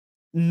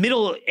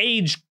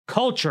 middle-aged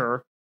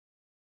culture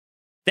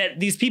that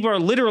these people are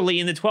literally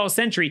in the 12th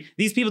century.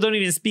 These people don't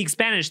even speak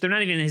Spanish. They're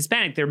not even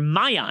Hispanic. They're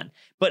Mayan.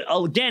 But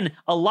again,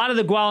 a lot of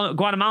the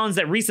Guatemalans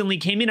that recently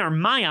came in are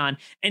Mayan.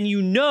 And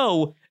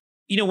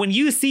when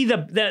you see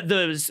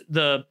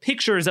the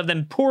pictures of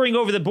them pouring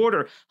over the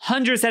border,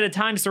 hundreds at a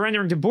time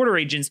surrendering to border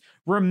agents,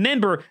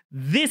 remember,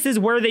 this is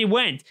where they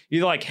went.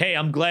 You're like, hey,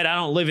 I'm glad I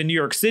don't live in New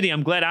York City.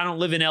 I'm glad I don't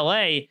live in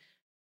LA.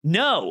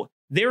 No,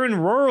 they're in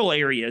rural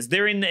areas.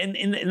 They're in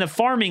the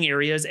farming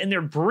areas, and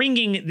they're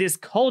bringing this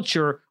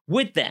culture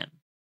with them.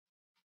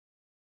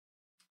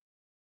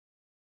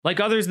 Like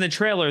others in the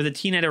trailer, the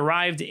teen had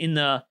arrived in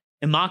the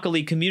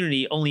Immokalee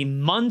community only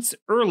months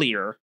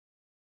earlier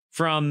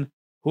from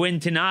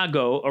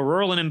Huehuetenango, a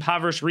rural and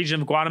impoverished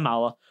region of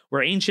Guatemala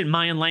where ancient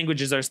Mayan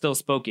languages are still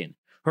spoken.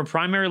 Her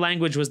primary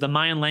language was the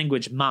Mayan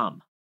language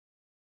Mam.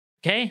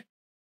 Okay?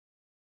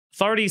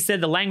 Authorities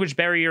said the language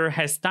barrier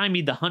has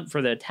stymied the hunt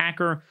for the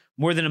attacker.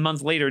 More than a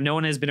month later, no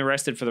one has been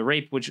arrested for the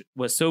rape, which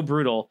was so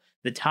brutal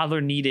the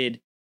toddler needs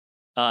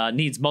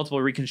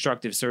multiple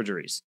reconstructive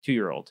surgeries.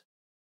 2-year-old.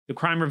 The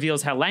crime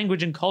reveals how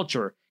language and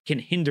culture can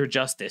hinder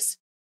justice.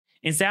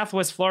 In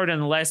Southwest Florida in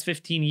the last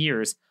 15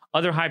 years,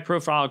 other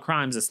high-profile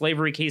crimes, a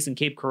slavery case in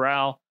Cape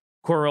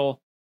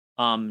Coral,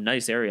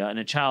 nice area, and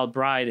a child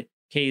bride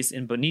case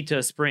in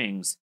Bonita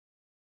Springs,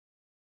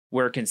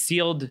 were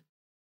concealed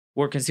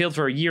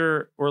for a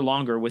year or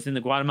longer within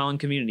the Guatemalan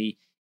community,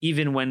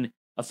 even when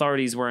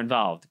authorities were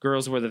involved.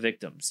 Girls were the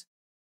victims.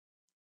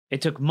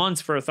 It took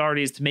months for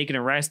authorities to make an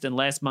arrest, and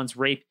last month's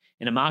rape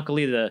in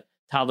Immokalee, the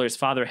toddler's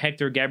father,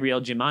 Hector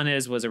Gabriel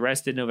Jimenez, was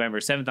arrested November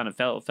 7th on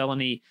a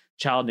felony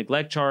child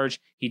neglect charge.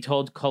 He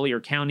told Collier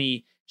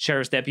County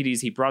Sheriff's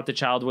deputies he brought the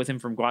child with him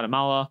from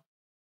Guatemala.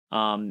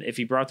 If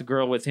he brought the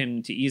girl with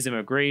him to ease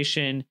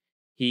immigration,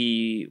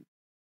 he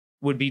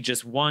would be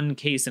just one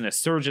case in a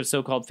surge of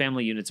so-called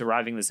family units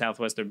arriving at the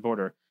southwestern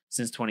border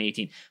since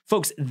 2018.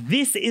 Folks,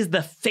 this is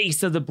the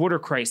face of the border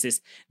crisis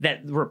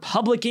that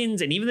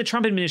Republicans and even the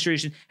Trump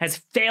administration has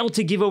failed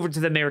to give over to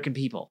the American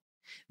people.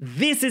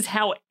 This is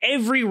how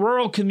every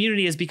rural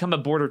community has become a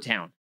border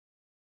town.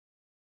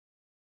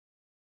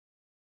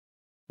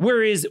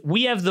 Whereas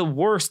we have the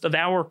worst of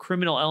our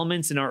criminal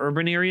elements in our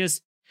urban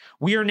areas,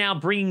 we are now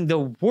bringing the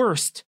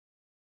worst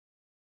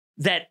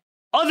that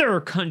other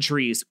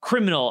countries'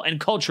 criminal and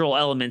cultural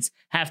elements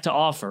have to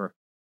offer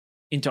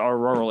into our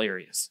rural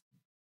areas.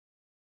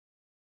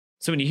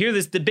 So when you hear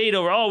this debate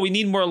over, we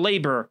need more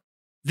labor,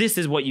 this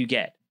is what you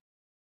get.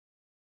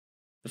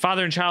 The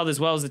father and child, as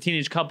well as the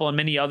teenage couple and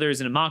many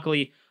others in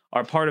Immokalee,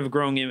 are part of a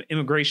growing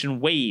immigration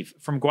wave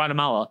from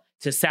Guatemala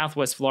to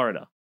Southwest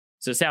Florida.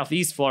 So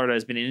Southeast Florida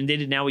has been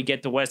inundated. Now we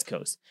get the West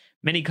Coast.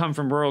 Many come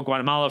from rural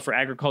Guatemala for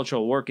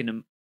agricultural work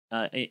in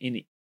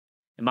Immokalee,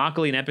 an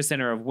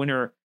epicenter of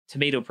winter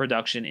tomato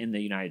production in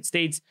the United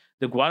States.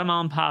 The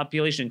Guatemalan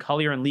population in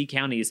Collier and Lee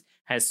counties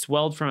has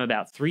swelled from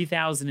about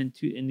 3,000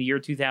 in the year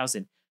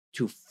 2000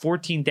 to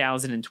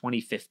 14,000 in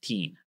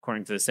 2015,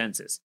 according to the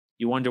census.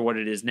 You wonder what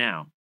it is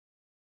now.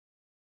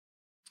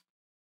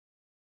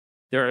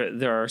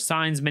 There are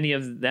signs, many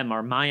of them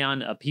are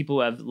Mayan, a people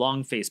who have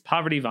long faced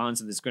poverty, violence,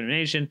 and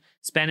discrimination.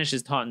 Spanish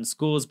is taught in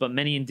schools, but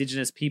many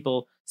indigenous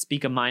people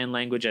speak a Mayan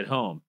language at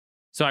home.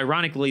 So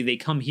ironically, they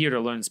come here to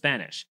learn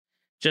Spanish.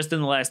 Just in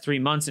the last 3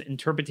 months,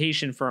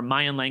 interpretation for a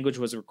Mayan language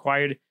was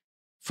required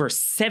for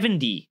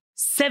 70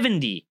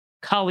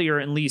 Collier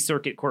and Lee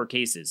Circuit Court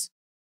cases.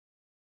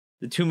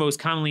 The two most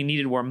commonly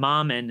needed were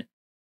Mam and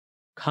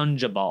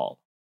Kunjabal,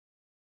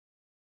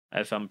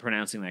 if I'm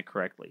pronouncing that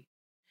correctly.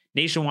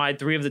 Nationwide,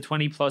 3 of the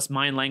 20-plus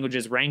Mayan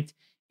languages ranked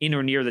in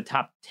or near the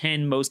top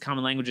 10 most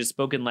common languages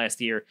spoken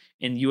last year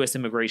in U.S.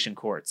 immigration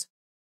courts.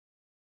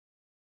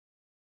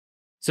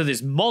 So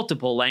there's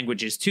multiple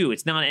languages, too.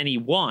 It's not any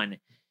one.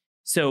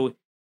 So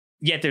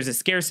yet there's a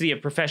scarcity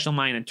of professional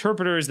Mayan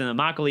interpreters. In the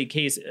Immokalee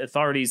case,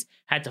 authorities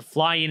had to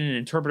fly in an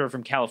interpreter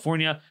from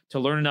California to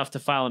learn enough to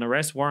file an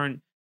arrest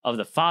warrant of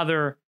the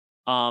father.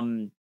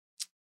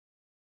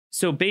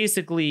 So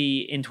basically,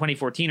 in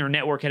 2014, her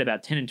network had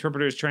about 10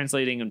 interpreters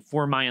translating in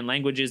 4 Mayan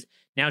languages.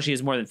 Now she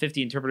has more than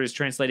 50 interpreters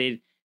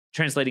translating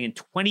in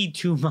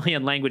 22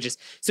 Mayan languages.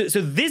 So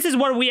this is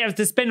what we have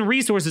to spend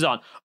resources on.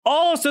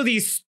 Also,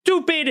 these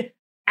stupid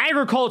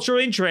agricultural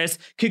interests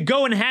could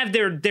go and have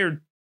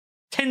their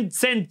 10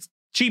 cent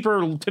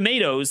cheaper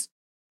tomatoes.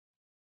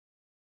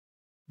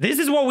 This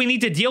is what we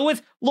need to deal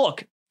with.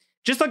 Look,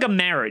 just like a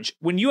marriage,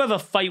 when you have a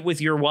fight with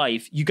your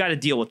wife, you got to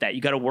deal with that.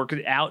 You got to work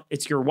it out.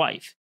 It's your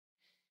wife.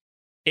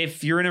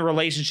 If you're in a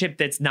relationship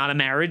that's not a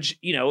marriage,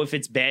 if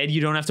it's bad, you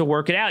don't have to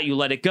work it out. You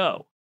let it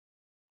go.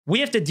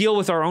 We have to deal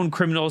with our own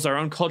criminals, our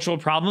own cultural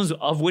problems,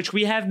 of which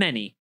we have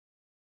many.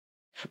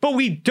 But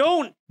we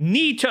don't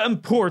need to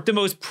import the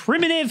most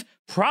primitive,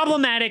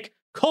 problematic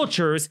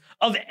cultures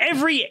of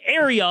every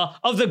area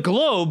of the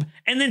globe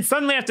and then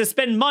suddenly have to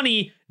spend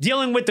money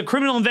dealing with the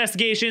criminal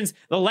investigations,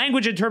 the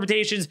language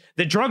interpretations,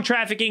 the drug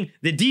trafficking,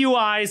 the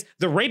DUIs,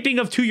 the raping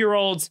of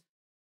 2-year-olds.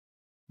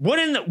 What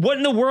in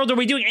the world are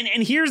we doing?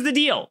 And here's the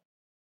deal.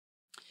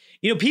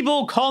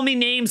 People call me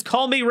names,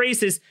 call me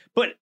racist,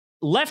 but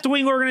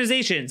left-wing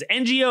organizations,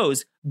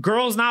 NGOs,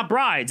 Girls Not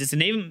Brides, it's the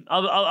name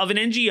of an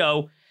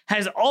NGO,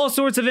 has all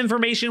sorts of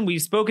information.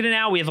 We've spoken it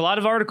out. We have a lot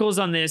of articles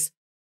on this,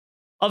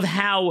 of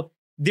how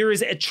there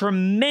is a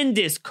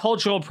tremendous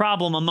cultural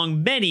problem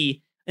among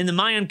many in the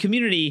Mayan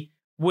community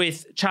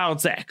with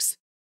child sex.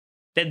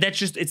 That's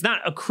just, it's not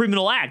a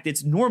criminal act.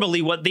 It's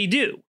normally what they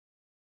do.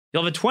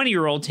 You'll have a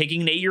 20-year-old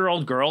taking an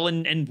 8-year-old girl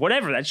and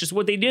whatever. That's just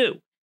what they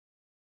do.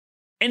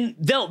 And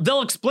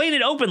they'll explain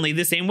it openly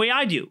the same way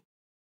I do.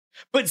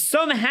 But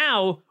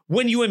somehow,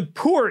 when you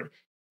import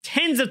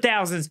tens of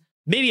thousands,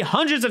 maybe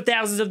hundreds of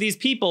thousands of these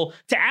people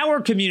to our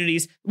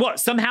communities, what,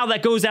 somehow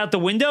that goes out the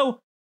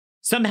window?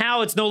 Somehow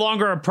it's no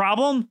longer a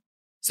problem?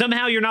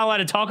 Somehow you're not allowed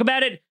to talk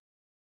about it?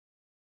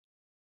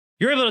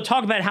 You're able to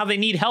talk about how they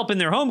need help in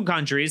their home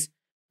countries,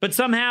 but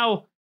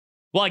somehow,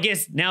 well, I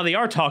guess now they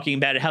are talking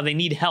about it, how they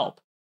need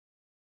help.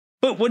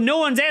 But what no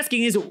one's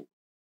asking is,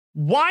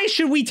 why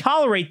should we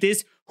tolerate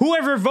this?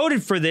 Whoever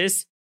voted for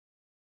this?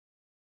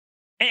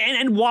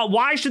 And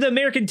why should the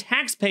American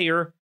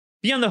taxpayer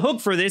be on the hook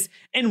for this?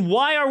 And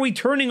why are we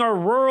turning our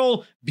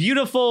rural,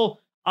 beautiful,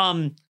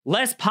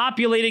 less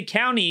populated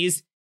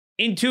counties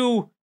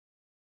into,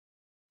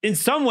 in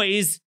some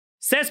ways,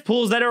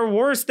 cesspools that are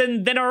worse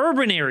than our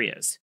urban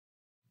areas?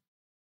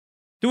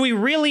 Do we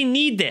really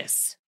need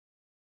this?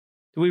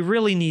 Do we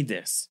really need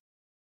this?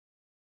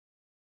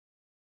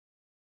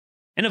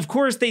 And of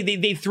course,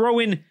 they throw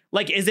in,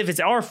 like, as if it's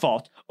our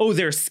fault. Oh,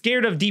 they're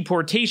scared of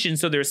deportation,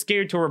 so they're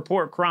scared to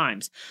report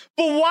crimes.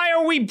 But why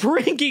are we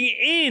bringing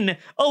in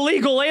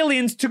illegal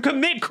aliens to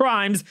commit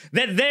crimes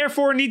that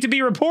therefore need to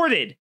be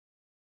reported?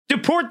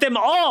 Deport them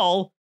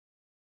all,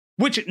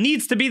 which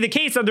needs to be the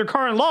case under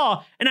current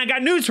law. And I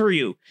got news for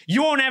you.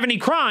 You won't have any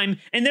crime,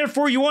 and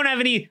therefore you won't have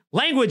any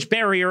language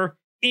barrier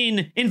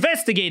in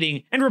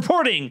investigating and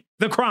reporting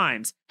the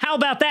crimes. How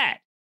about that?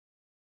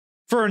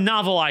 For a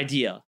novel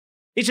idea.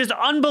 It's just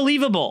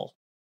unbelievable.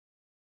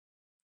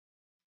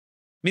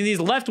 I mean,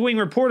 these left-wing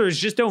reporters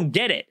just don't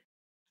get it.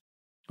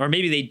 Or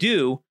maybe they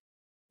do,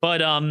 but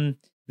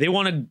they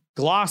want to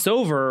gloss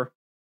over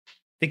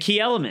the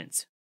key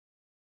elements.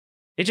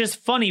 It's just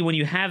funny when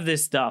you have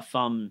this stuff.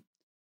 And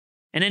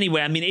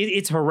anyway, I mean,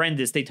 it's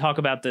horrendous. They talk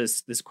about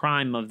this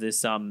crime of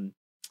this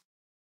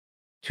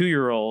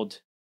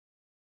 2-year-old.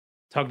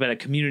 Talk about a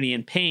community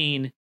in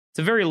pain. It's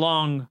a very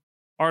long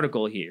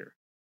article here.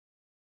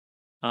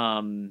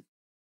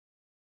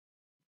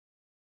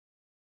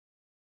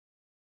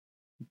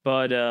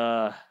 But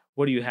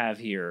what do you have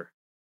here?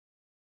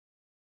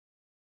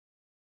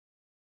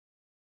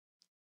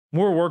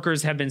 More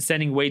workers have been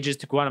sending wages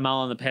to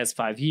Guatemala in the past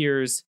 5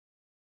 years.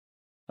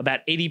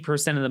 About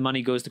 80% of the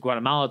money goes to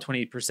Guatemala,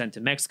 20%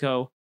 to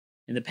Mexico.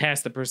 In the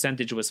past, the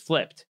percentage was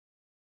flipped.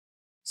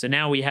 So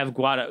now we have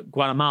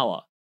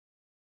Guatemala.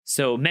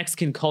 So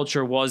Mexican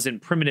culture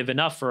wasn't primitive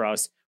enough for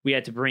us. We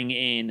had to bring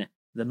in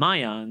the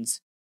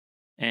Mayans.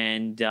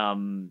 And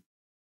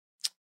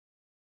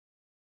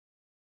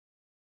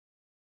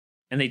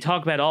they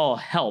talk about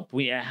help.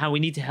 How we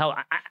need to help.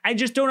 I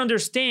just don't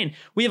understand.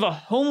 We have a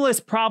homeless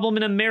problem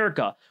in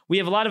America. We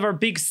have a lot of our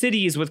big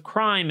cities with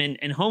crime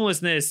and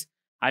homelessness.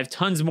 I have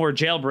tons more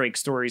jailbreak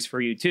stories for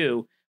you,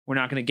 too. We're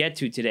not going to get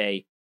to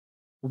today.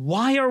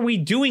 Why are we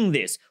doing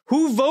this?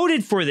 Who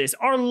voted for this?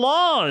 Our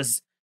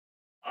laws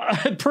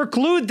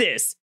preclude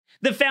this.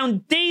 The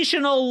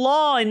foundational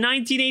law in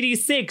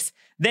 1986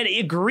 that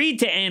agreed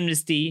to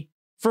amnesty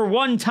for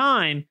one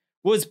time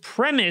was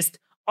premised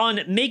on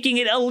making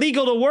it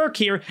illegal to work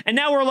here. And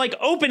now we're like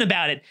open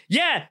about it.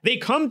 Yeah, they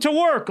come to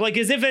work like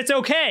as if it's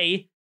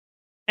okay.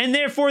 And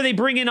therefore they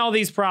bring in all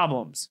these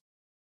problems.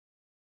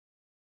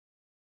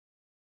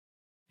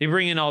 They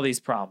bring in all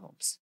these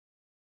problems.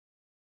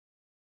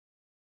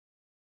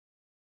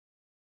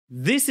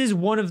 This is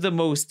one of the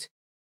most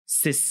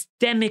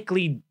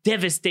systemically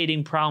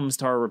devastating problems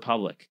to our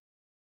republic.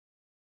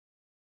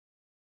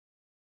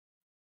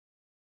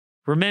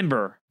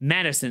 Remember,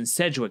 Madison,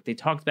 Sedgwick, they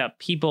talked about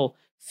people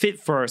fit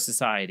for our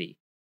society,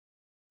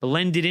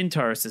 blended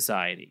into our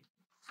society.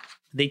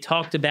 They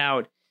talked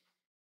about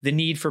the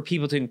need for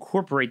people to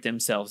incorporate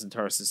themselves into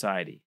our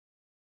society.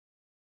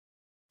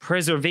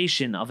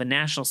 Preservation of a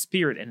national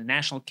spirit and a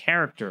national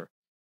character,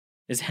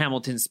 as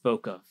Hamilton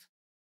spoke of.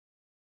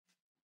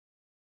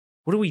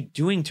 What are we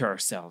doing to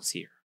ourselves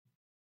here?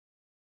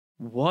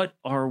 What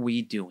are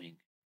we doing?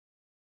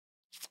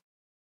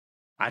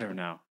 I don't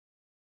know.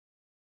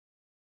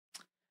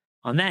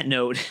 On that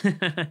note,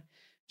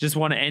 just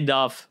want to end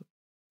off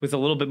with a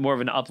little bit more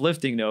of an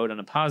uplifting note, on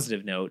a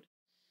positive note.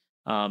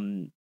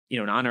 In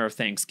honor of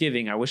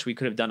Thanksgiving, I wish we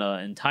could have done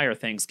an entire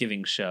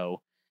Thanksgiving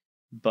show,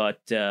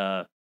 but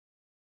we'll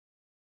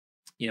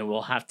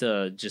have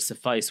to just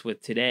suffice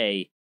with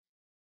today.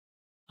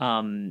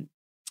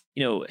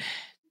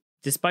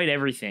 Despite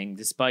everything,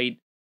 despite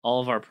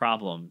all of our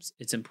problems,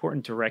 it's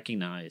important to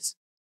recognize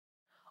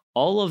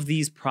all of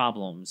these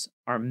problems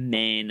are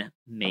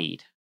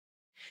man-made.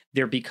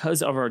 They're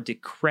because of our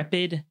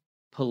decrepit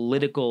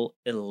political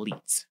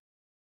elites.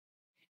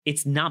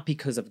 It's not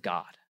because of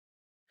God.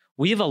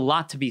 We have a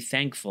lot to be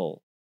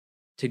thankful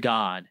to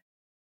God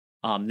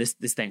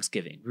this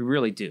Thanksgiving. We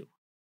really do.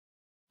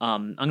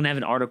 I'm going to have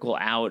an article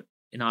out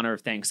in honor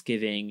of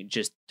Thanksgiving,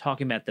 just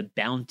talking about the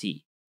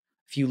bounty.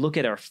 If you look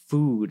at our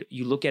food,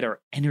 you look at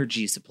our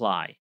energy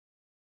supply.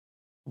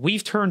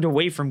 We've turned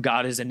away from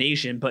God as a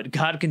nation, but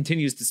God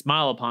continues to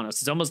smile upon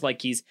us. It's almost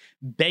like he's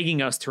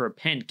begging us to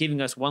repent,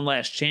 giving us one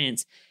last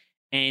chance.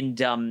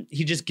 And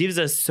he just gives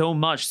us so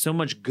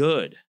much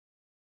good,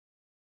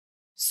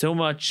 so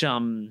much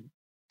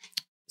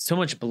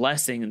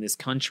blessing in this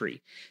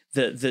country.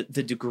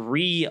 The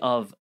degree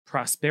of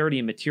prosperity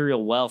and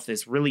material wealth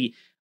is really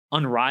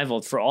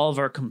unrivaled for all of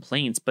our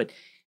complaints, but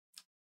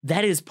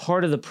that is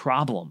part of the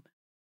problem.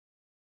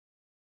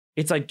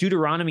 It's like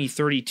Deuteronomy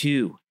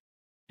 32.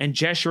 And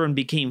Jeshurun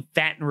became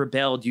fat and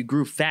rebelled. You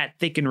grew fat,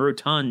 thick, and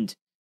rotund.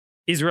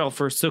 Israel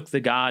forsook the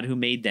God who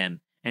made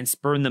them and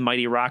spurned the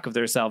mighty rock of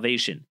their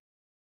salvation.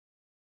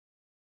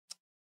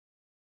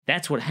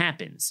 That's what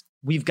happens.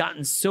 We've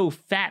gotten so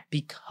fat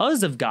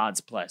because of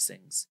God's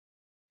blessings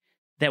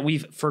that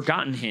we've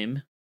forgotten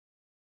him.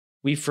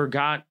 We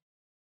forgot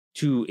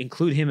to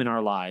include him in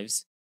our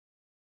lives.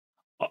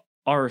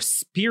 Our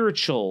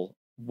spiritual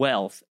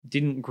wealth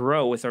didn't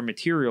grow with our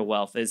material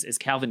wealth, as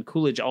Calvin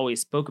Coolidge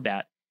always spoke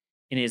about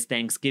in his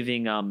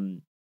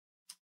Thanksgiving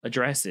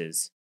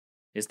addresses,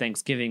 his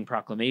Thanksgiving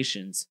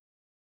proclamations.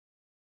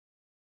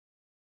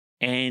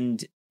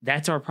 And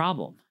that's our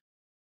problem.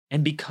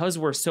 And because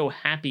we're so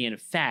happy and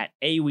fat,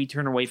 A, we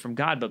turn away from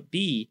God, but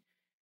B,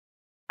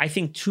 I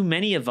think too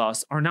many of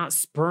us are not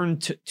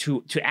spurned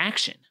to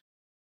action.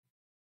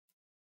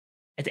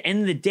 At the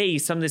end of the day,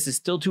 some of this is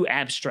still too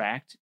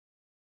abstract.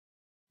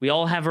 We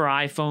all have our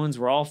iPhones.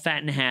 We're all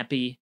fat and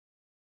happy.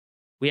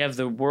 We have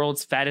the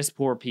world's fattest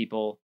poor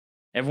people.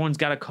 Everyone's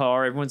got a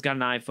car. Everyone's got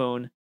an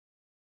iPhone. It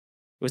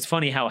was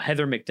funny how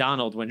Heather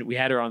McDonald, when we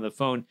had her on the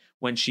phone,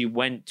 when she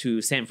went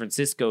to San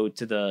Francisco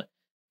to the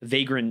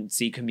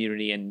vagrancy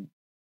community and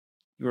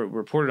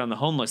reported on the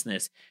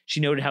homelessness, she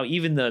noted how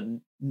even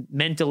the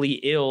mentally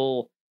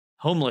ill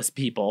homeless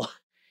people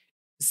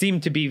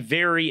seem to be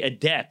very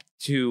adept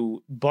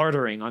to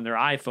bartering on their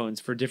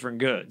iPhones for different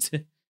goods.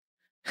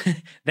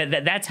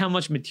 That's how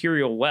much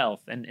material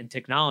wealth and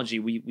technology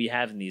we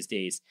have in these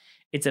days.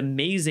 It's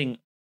amazing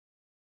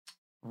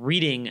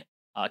reading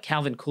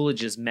Calvin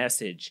Coolidge's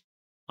message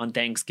on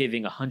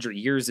Thanksgiving 100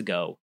 years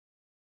ago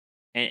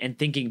and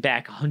thinking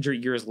back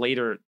 100 years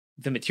later,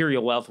 the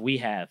material wealth we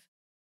have.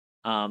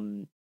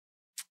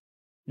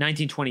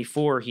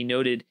 1924, he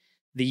noted,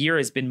 the year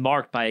has been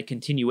marked by a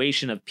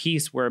continuation of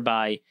peace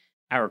whereby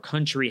our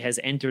country has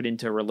entered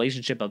into a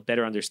relationship of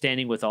better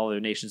understanding with all other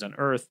nations on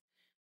earth.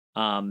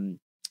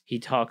 He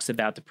talks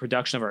about the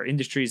production of our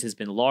industries has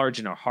been large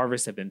and our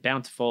harvests have been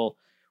bountiful.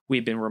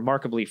 We've been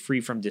remarkably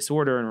free from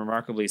disorder and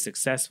remarkably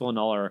successful in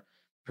all our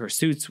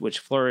pursuits, which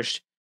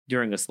flourished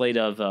during a slate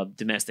of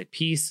domestic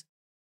peace.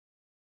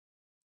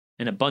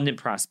 An abundant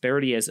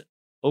prosperity has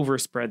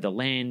overspread the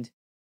land.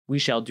 We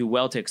shall do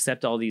well to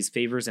accept all these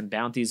favors and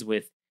bounties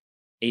with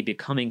a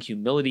becoming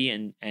humility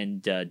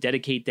and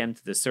dedicate them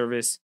to the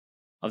service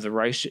of the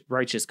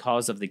righteous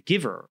cause of the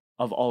giver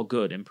of all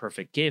good and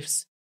perfect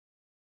gifts.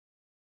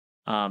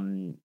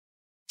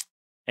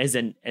 As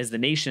the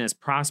nation has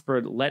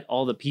prospered, let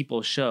all the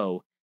people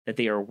show that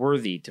they are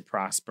worthy to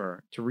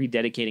prosper, to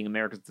rededicating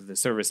America to the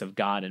service of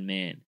God and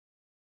man.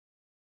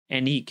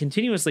 And he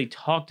continuously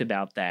talked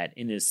about that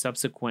in his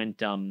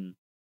subsequent,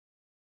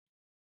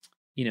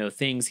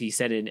 things. He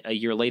said a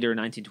year later,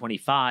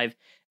 1925,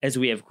 as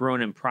we have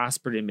grown and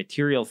prospered in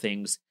material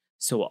things,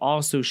 so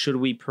also should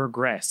we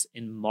progress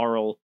in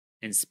moral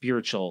and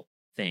spiritual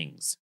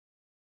things.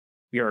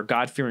 We are a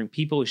God-fearing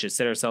people. We should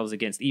set ourselves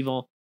against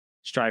evil,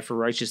 strive for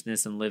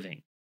righteousness and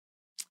living.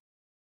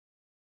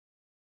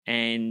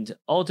 And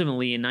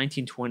ultimately, in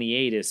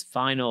 1928, his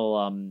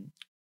final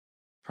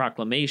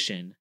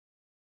proclamation,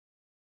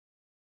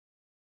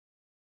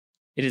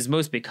 it is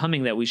most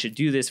becoming that we should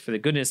do this for the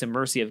goodness and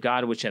mercy of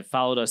God, which have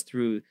followed us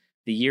through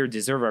the year,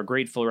 deserve our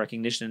grateful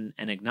recognition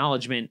and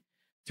acknowledgement.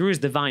 Through his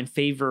divine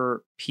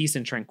favor, peace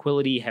and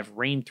tranquility have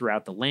reigned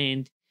throughout the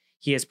land.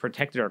 He has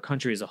protected our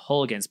country as a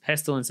whole against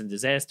pestilence and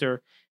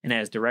disaster, and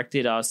has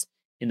directed us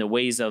in the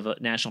ways of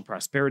national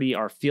prosperity.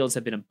 Our fields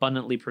have been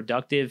abundantly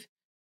productive.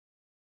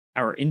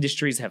 Our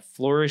industries have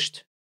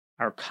flourished.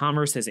 Our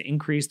commerce has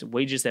increased.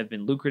 Wages have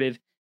been lucrative,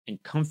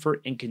 and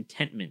comfort and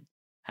contentment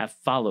have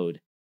followed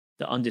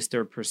the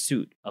undisturbed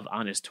pursuit of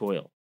honest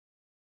toil.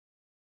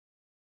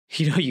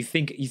 You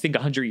think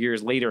 100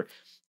 years later,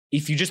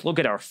 if you just look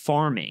at our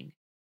farming,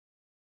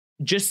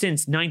 just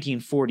since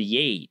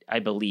 1948, I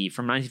believe,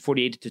 from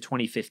 1948 to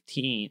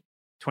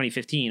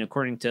 2015,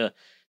 according to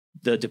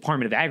the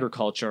Department of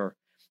Agriculture,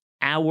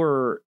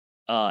 our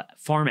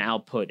farm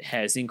output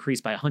has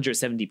increased by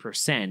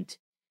 170%.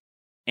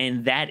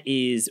 And that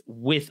is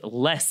with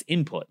less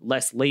input,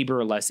 less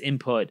labor, less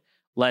input,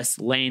 less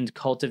land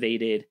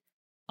cultivated.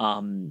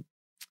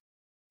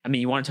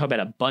 You want to talk about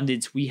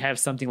abundance. We have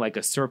something like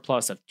a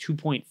surplus of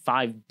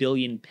 2.5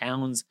 billion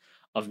pounds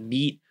of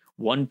meat,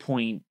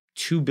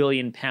 1.2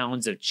 billion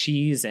pounds of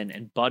cheese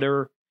and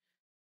butter.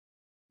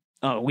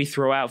 we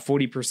throw out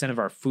 40% of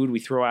our food. We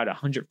throw out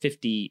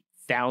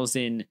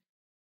 150,000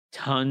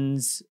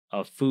 tons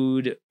of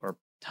food, or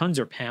tons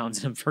or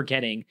pounds. I'm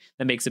forgetting.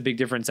 That makes a big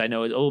difference. I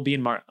know it will be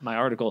in my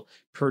article,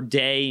 per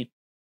day.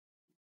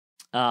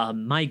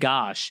 My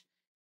gosh.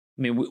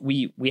 I mean,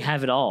 we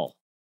have it all.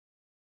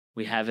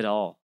 We have it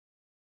all.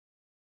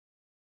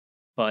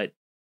 But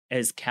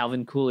as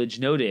Calvin Coolidge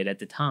noted at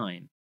the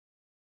time,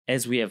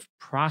 as we have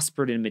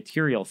prospered in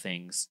material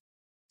things,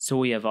 so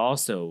we have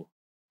also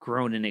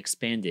grown and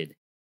expanded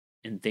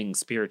in things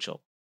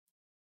spiritual.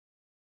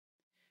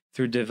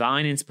 Through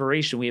divine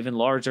inspiration, we have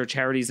enlarged our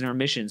charities and our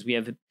missions. We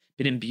have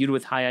been imbued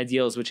with high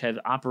ideals which have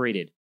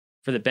operated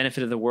for the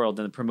benefit of the world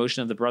and the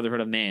promotion of the brotherhood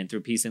of man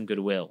through peace and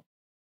goodwill.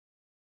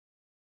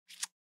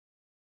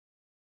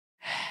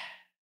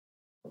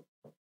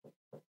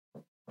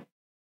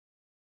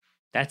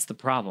 That's the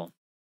problem.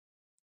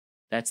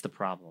 That's the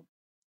problem.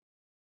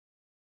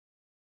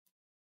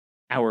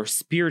 Our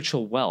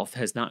spiritual wealth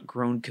has not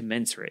grown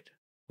commensurate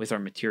with our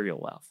material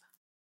wealth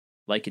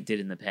like it did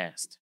in the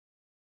past.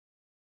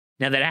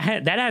 Now,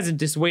 that hasn't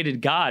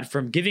dissuaded God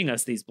from giving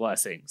us these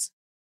blessings.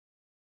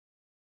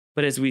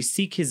 But as we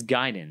seek his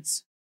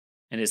guidance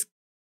and his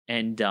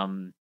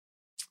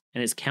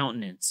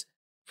countenance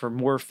for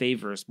more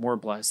favors, more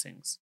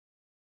blessings,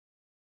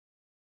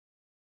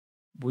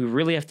 we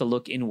really have to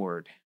look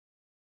inward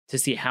to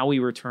see how we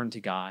return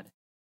to God.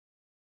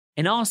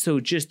 And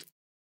also just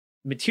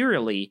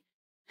materially,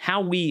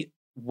 how we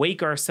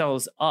wake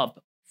ourselves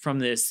up from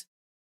this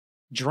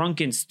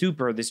drunken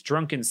stupor, this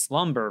drunken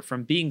slumber,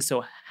 from being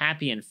so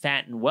happy and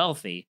fat and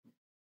wealthy,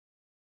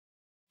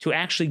 to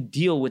actually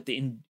deal with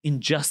the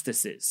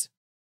injustices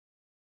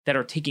that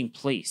are taking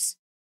place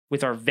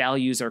with our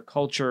values, our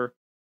culture,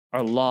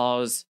 our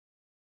laws,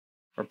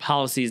 our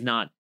policies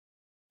not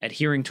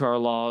adhering to our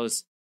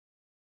laws.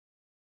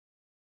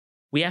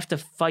 We have to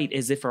fight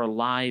as if our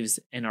lives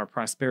and our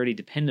prosperity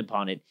depend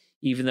upon it,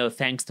 even though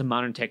thanks to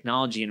modern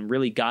technology and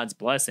really God's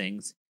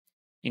blessings,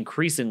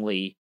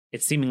 increasingly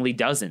it seemingly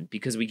doesn't,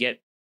 because we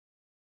get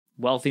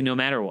wealthy no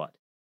matter what.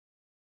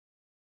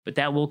 But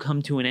that will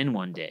come to an end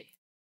one day,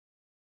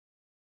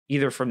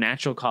 either from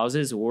natural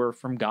causes or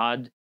from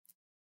God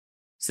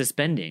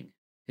suspending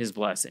his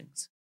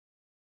blessings.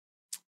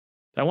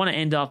 But I want to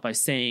end off by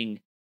saying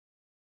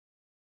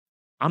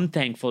I'm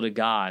thankful to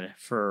God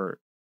for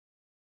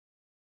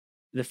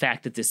the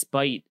fact that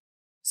despite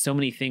so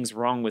many things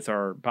wrong with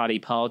our body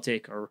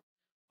politic, or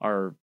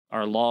our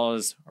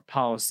laws, our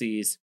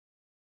policies,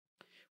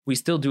 we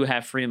still do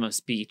have freedom of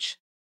speech.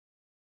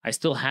 I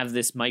still have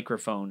this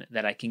microphone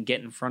that I can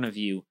get in front of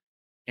you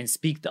and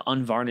speak the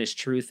unvarnished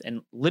truth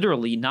and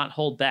literally not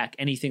hold back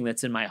anything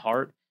that's in my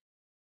heart.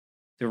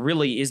 There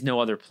really is no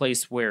other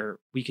place where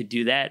we could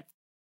do that.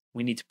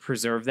 We need to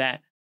preserve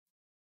that.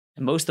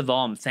 And most of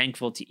all, I'm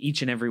thankful to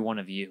each and every one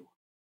of you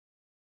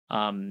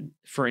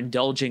for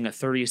indulging a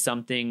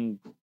 30-something,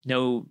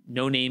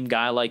 no-name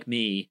guy like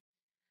me,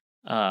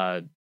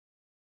 that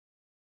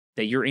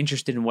you're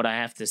interested in what I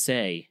have to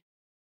say,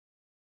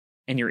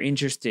 and you're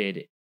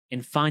interested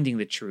in finding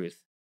the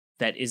truth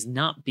that is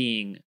not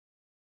being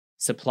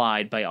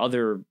supplied by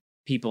other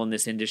people in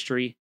this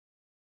industry,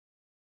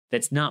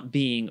 that's not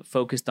being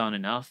focused on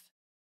enough.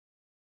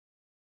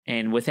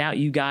 And without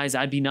you guys,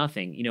 I'd be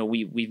nothing. You know,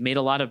 we've made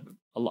a lot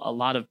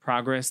of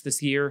progress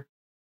this year.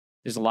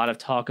 There's a lot of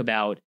talk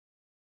about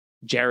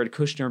Jared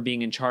Kushner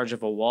being in charge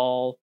of a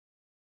wall.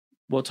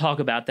 We'll talk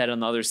about that on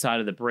the other side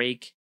of the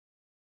break.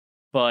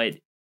 But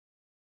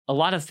a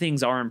lot of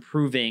things are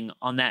improving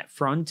on that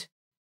front.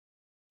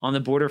 On the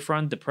border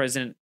front, the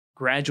president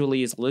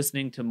gradually is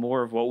listening to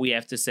more of what we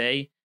have to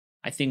say.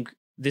 I think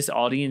this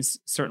audience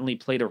certainly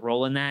played a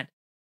role in that.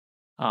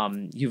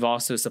 You've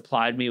also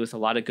supplied me with a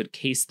lot of good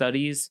case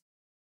studies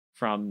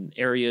from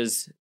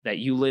areas that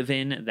you live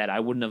in that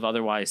I wouldn't have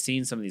otherwise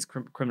seen, some of these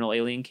criminal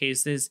alien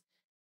cases.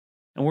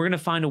 And we're going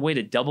to find a way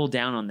to double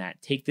down on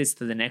that, take this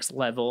to the next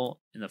level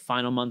in the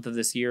final month of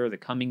this year, the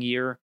coming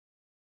year.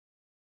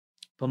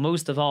 But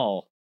most of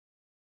all,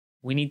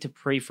 we need to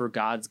pray for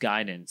God's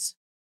guidance,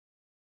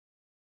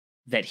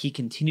 that he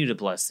continue to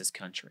bless this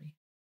country.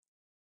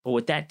 But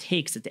what that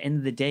takes at the end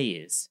of the day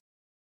is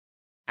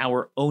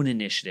our own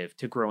initiative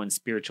to grow in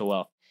spiritual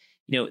wealth.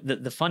 You know,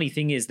 the funny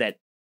thing is that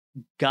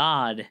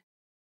God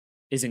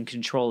is in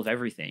control of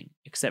everything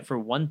except for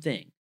one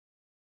thing,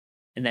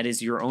 and that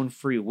is your own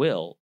free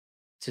will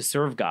to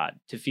serve God,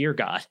 to fear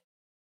God.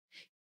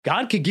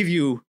 God could give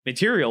you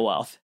material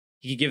wealth.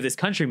 He could give this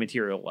country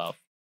material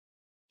wealth.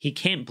 He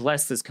can't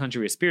bless this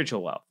country with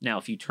spiritual wealth. Now,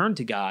 if you turn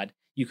to God,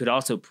 you could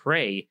also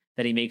pray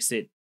that he makes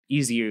it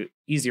easier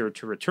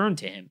to return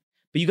to him.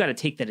 But you got to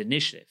take that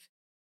initiative.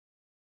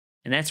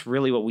 And that's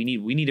really what we need.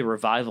 We need a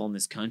revival in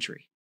this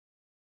country.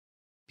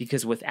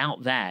 Because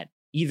without that,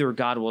 either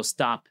God will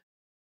stop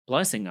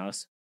blessing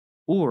us,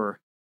 or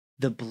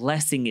the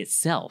blessing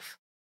itself,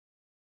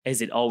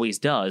 as it always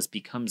does,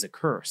 becomes a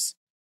curse.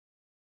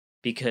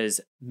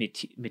 Because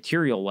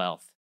material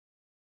wealth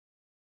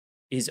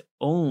is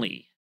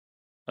only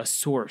a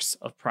source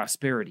of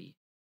prosperity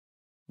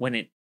when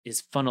it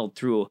is funneled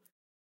through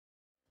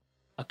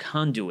a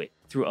conduit,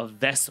 through a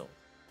vessel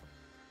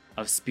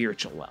of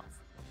spiritual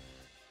wealth.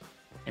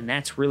 And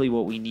that's really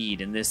what we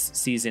need in this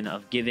season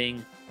of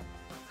giving.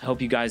 I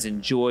hope you guys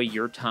enjoy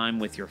your time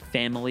with your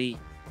family,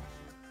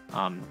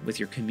 with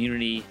your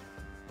community,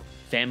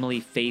 family,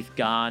 faith,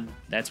 God.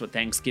 That's what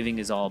Thanksgiving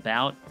is all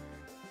about.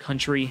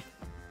 Country,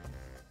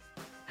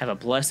 have a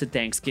blessed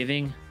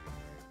Thanksgiving.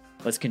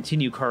 Let's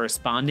continue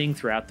corresponding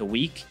throughout the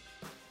week.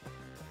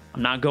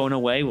 I'm not going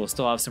away. We'll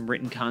still have some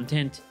written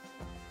content,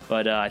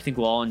 but I think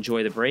we'll all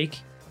enjoy the break,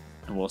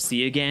 and we'll see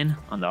you again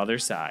on the other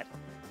side.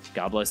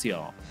 God bless you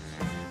all.